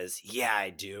 And he says, yeah, I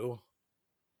do.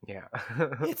 Yeah.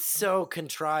 It's so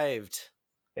contrived.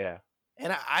 Yeah.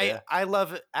 And I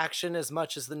love action as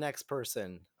much as the next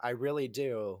person. I really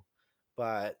do.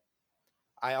 But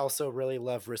I also really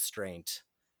love restraint.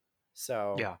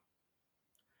 So, yeah.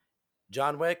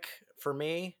 John Wick, for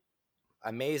me,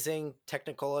 amazing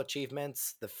technical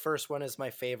achievements. The first one is my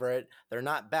favorite. They're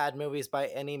not bad movies by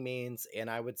any means, and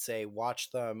I would say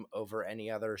watch them over any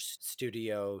other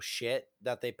studio shit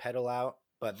that they peddle out.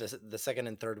 But the second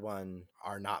and third one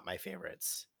are not my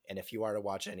favorites. And if you are to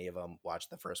watch any of them, watch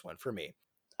the first one for me.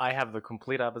 I have the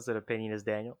complete opposite opinion as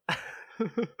Daniel.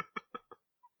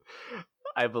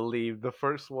 I believe the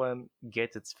first one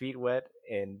gets its feet wet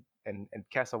and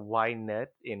casts a wide net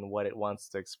in what it wants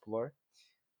to explore.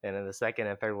 And then the second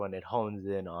and third one, it hones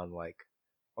in on like,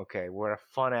 okay, we're a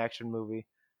fun action movie.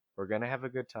 We're gonna have a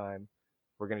good time.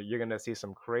 You're gonna see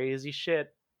some crazy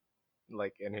shit.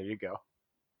 Like, and here you go.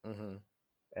 Mm-hmm.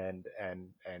 And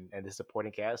the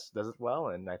supporting cast does it well,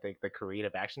 and I think the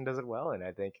creative action does it well, and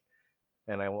I think,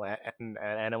 and I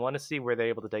want to see where they're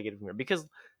able to take it from here, because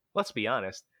let's be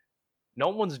honest, no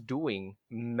one's doing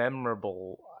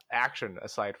memorable action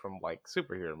aside from like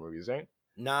superhero movies, right?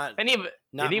 Not even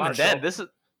then, this is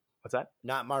what's that?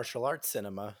 Not martial arts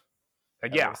cinema.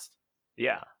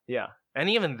 Yeah. And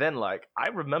even then, like, I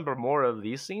remember more of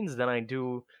these scenes than I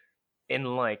do in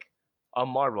like a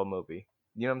Marvel movie.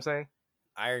 You know what I'm saying?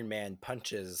 Iron Man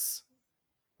punches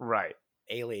right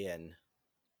Alien.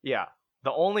 Yeah.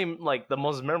 The only like the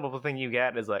most memorable thing you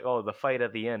get is like, oh, the fight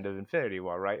at the end of Infinity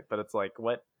War, right? But it's like,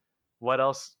 what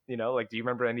else? You know, like, do you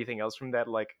remember anything else from that?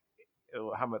 Like,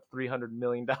 how much $300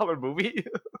 million movie?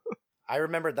 I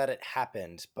remember that it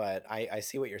happened, but I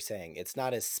see what you're saying. It's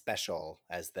not as special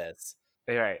as this.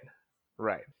 Right.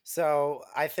 So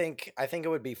I think it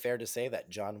would be fair to say that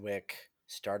John Wick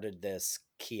started this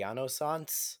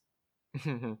Keanu-sance,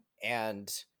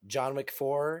 and John Wick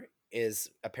 4 is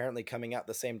apparently coming out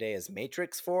the same day as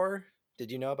Matrix 4.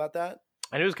 Did you know about that?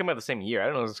 I knew it was coming out the same year. I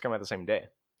don't know if it was coming out the same day.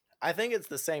 I think it's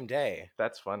the same day.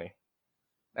 That's funny.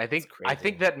 I think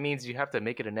that means you have to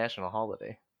make it a national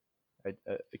holiday.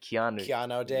 A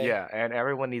Keanu Day. Yeah, and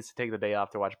everyone needs to take the day off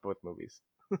to watch both movies.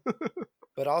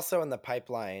 But also in the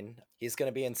pipeline, he's going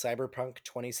to be in Cyberpunk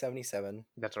 2077.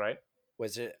 That's right.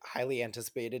 Was a highly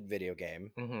anticipated video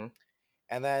game. Mm-hmm.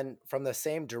 And then from the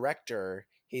same director,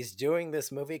 he's doing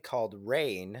this movie called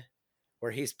Rain,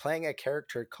 where he's playing a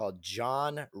character called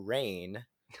John Rain.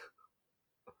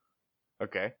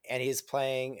 Okay. And he's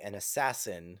playing an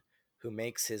assassin who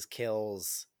makes his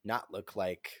kills not look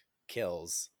like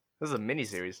kills. This is a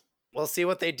miniseries. We'll see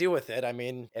what they do with it. I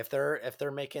mean, if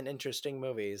they're making interesting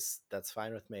movies, that's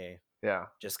fine with me. Yeah.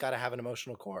 Just got to have an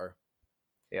emotional core.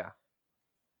 Yeah.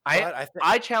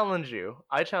 I challenge you.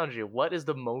 What is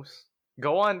the most?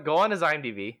 Go on his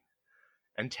IMDb,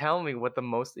 and tell me what the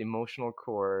most emotional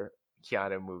core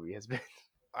Keanu movie has been.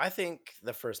 I think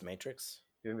the first Matrix.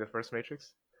 You think the first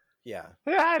Matrix? Yeah.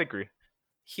 Yeah, I'd agree.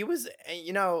 He was,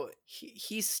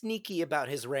 he's sneaky about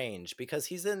his range because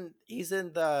he's in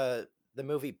the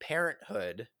movie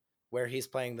Parenthood, where he's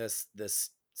playing this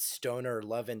stoner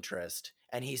love interest,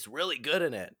 and he's really good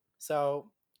in it.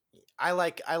 So I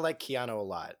like Keanu a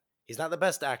lot. He's not the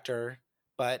best actor,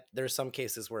 but there's some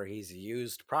cases where he's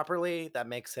used properly that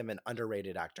makes him an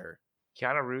underrated actor.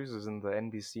 Keanu Reeves is in the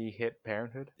NBC hit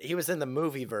Parenthood. He was in the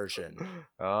movie version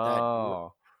that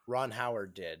Oh, Ron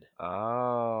Howard did.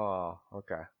 oh,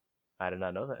 okay. I did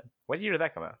not know that. What year did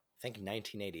that come out? I think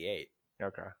 1988.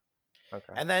 Okay,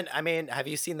 okay. And then, I mean, have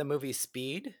you seen the movie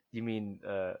Speed? You mean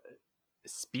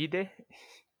Speed?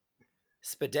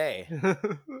 Spade.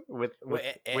 with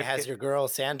It has your girl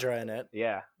Sandra in it.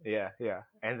 yeah.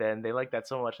 And then they like that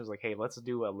so much. It's like, hey, let's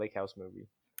do a Lake House movie.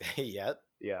 Yep.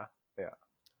 Yeah.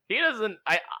 He doesn't.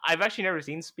 I've actually never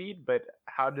seen Speed, but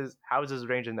how is his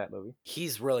range in that movie?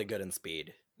 He's really good in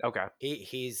Speed. Okay.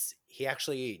 He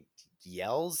actually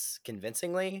yells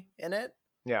convincingly in it.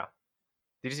 Yeah.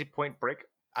 Did you see Point Break?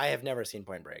 I have never seen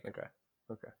Point Break. Okay.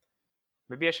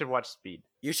 Maybe I should watch Speed.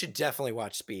 You should definitely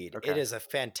watch Speed. Okay. It is a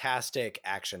fantastic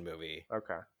action movie.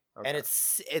 Okay. And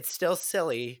it's still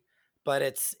silly, but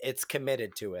it's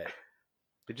committed to it.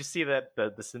 Did you see that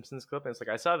the Simpsons clip? And it's like,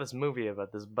 I saw this movie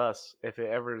about this bus. If it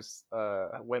ever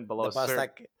went below The bus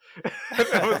certain, that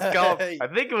it was called. I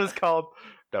think it was called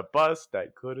The Bus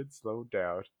That Couldn't Slow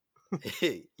Down.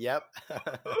 Yep.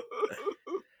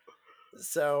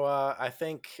 So I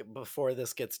think before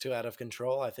this gets too out of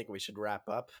control, I think we should wrap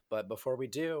up. But before we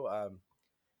do,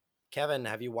 Kevin,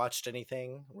 have you watched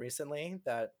anything recently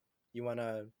that you want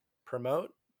to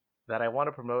promote? That I want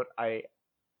to promote.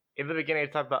 In the beginning I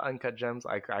talked about Uncut Gems.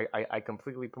 I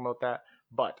completely promote that.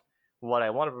 But what I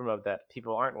want to promote that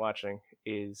people aren't watching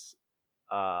is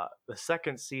the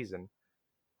second season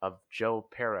of Joe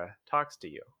Pera Talks to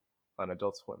You on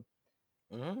Adult Swim.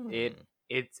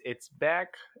 It's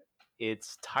back.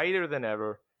 It's tighter than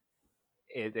ever.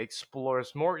 It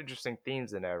explores more interesting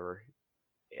themes than ever.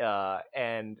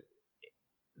 And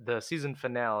the season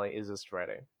finale is this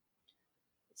Friday.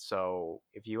 So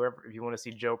if you want to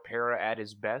see Joe Pera at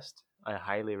his best, I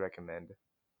highly recommend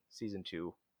season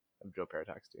 2 of Joe Pera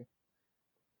Talks to You.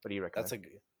 What do you recommend?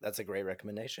 That's a great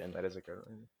recommendation. That is a good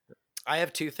one. I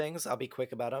have two things. I'll be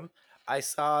quick about them. I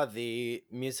saw the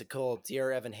musical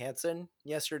Dear Evan Hansen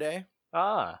yesterday.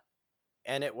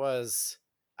 And it was,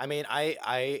 I mean,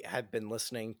 I have been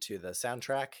listening to the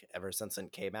soundtrack ever since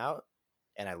it came out,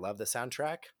 and I love the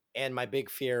soundtrack. And my big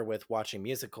fear with watching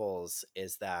musicals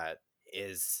is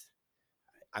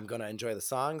I'm going to enjoy the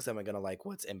songs. Am I going to like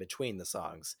what's in between the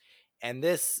songs? And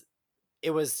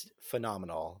it was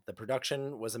phenomenal. The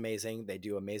production was amazing. They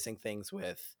do amazing things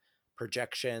with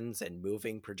projections and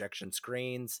moving projection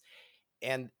screens.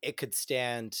 And it could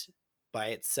stand by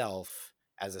itself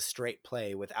as a straight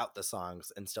play without the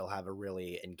songs and still have a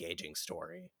really engaging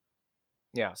story.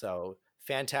 Yeah. So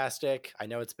fantastic. I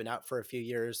know it's been out for a few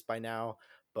years by now,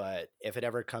 but if it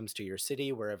ever comes to your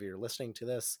city, wherever you're listening to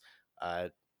this,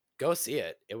 go see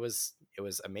it. It was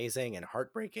amazing and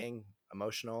heartbreaking,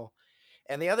 emotional.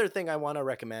 And the other thing I want to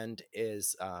recommend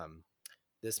is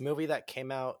this movie that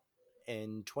came out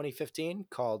in 2015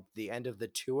 called The End of the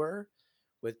Tour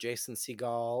with Jason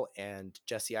Segel and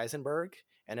Jesse Eisenberg.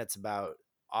 And it's about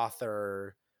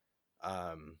author,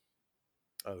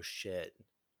 oh shit,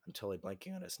 I'm totally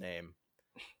blanking on his name.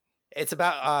 It's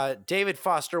about David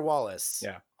Foster Wallace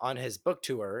on his book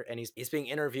tour, and he's being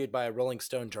interviewed by a Rolling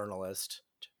Stone journalist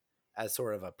as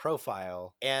sort of a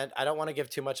profile. And I don't want to give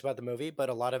too much about the movie, but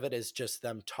a lot of it is just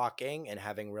them talking and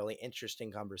having really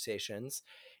interesting conversations.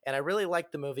 And I really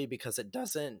like the movie because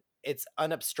it's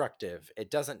unobstructive.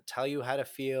 It doesn't tell you how to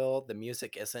feel. The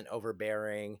music isn't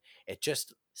overbearing. It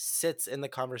just sits in the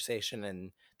conversation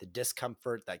and the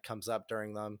discomfort that comes up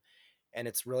during them. And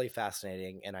it's really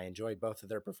fascinating. And I enjoyed both of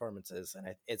their performances.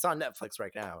 And it's on Netflix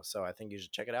right now. So I think you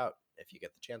should check it out if you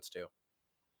get the chance to.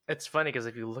 It's funny because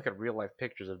if you look at real life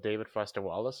pictures of David Foster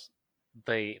Wallace,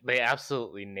 they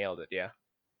absolutely nailed it. Yeah.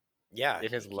 Yeah.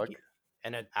 In his look.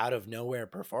 And an out of nowhere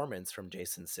performance from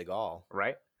Jason Segel.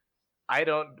 Right.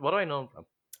 What do I know him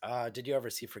from? Did you ever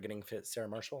see Forgetting Sarah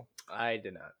Marshall? I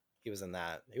did not. He was in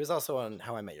that. He was also on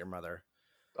How I Met Your Mother.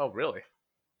 Oh, really?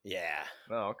 Yeah.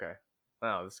 Oh, okay.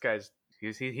 Wow, this guy's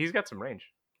he's got some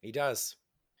range. He does.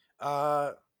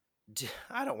 I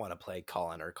don't want to play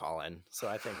Colin or Colin, so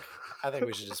I think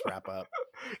we should just wrap up.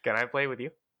 Can I play with you?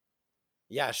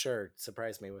 Yeah, sure.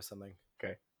 Surprise me with something.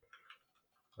 Okay.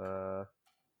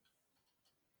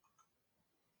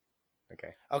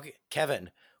 Okay,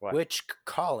 Kevin. What? Which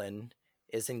Colin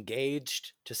is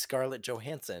engaged to Scarlett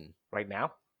Johansson right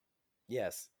now?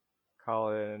 Yes.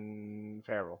 Colin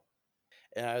Farrell.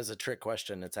 And that was a trick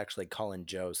question. It's actually Colin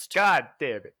Jost. God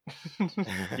damn it!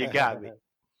 You got me.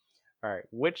 All right,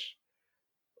 which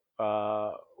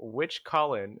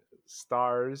Colin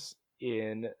stars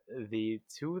in the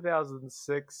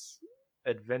 2006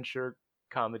 adventure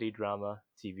comedy drama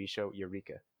TV show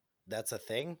Eureka. That's a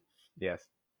thing? Yes.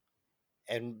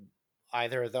 And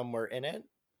either of them were in it?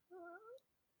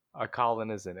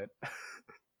 Colin is in it.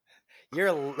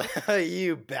 You're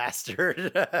you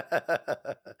bastard.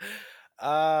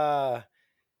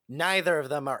 Neither of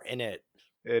them are in it.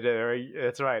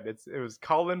 It's right. It was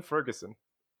Colin Ferguson.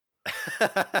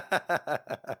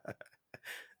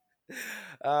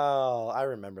 Oh, I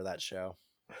remember that show.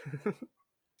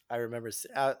 I remember.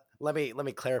 Let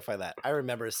me clarify that. I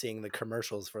remember seeing the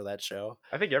commercials for that show.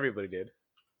 I think everybody did.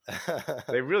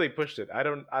 They really pushed it. I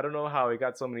don't know how it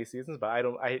got so many seasons, but I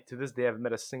to this day I've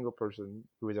met a single person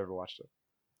who has ever watched it.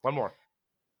 One more.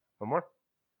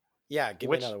 Yeah, give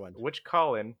me another one. Which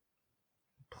Colin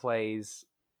plays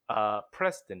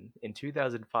Preston in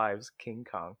 2005's King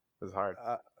Kong? It was hard.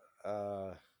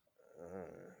 Well,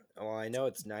 I know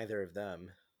it's neither of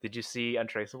them. Did you see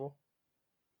Untraceable?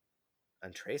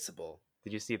 Untraceable?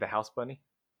 Did you see The House Bunny?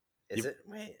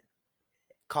 Wait.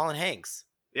 Colin Hanks.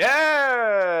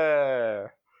 Yeah.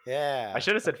 Yeah. I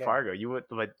should have said Fargo. You would,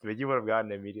 but you would have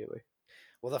gotten it immediately.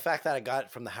 Well, the fact that I got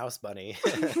it from The House Bunny.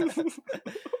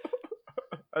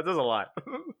 That does a lot.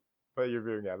 But your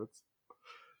viewing habits.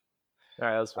 All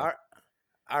right, that was fun.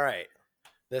 All right.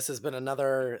 This has been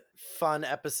another fun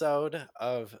episode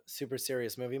of Super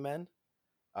Serious Movie Men.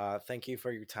 Thank you for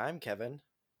your time, Kevin.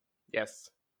 Yes.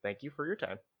 Thank you for your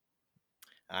time.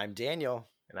 I'm Daniel.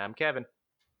 And I'm Kevin.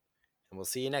 And we'll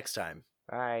see you next time.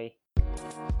 Bye.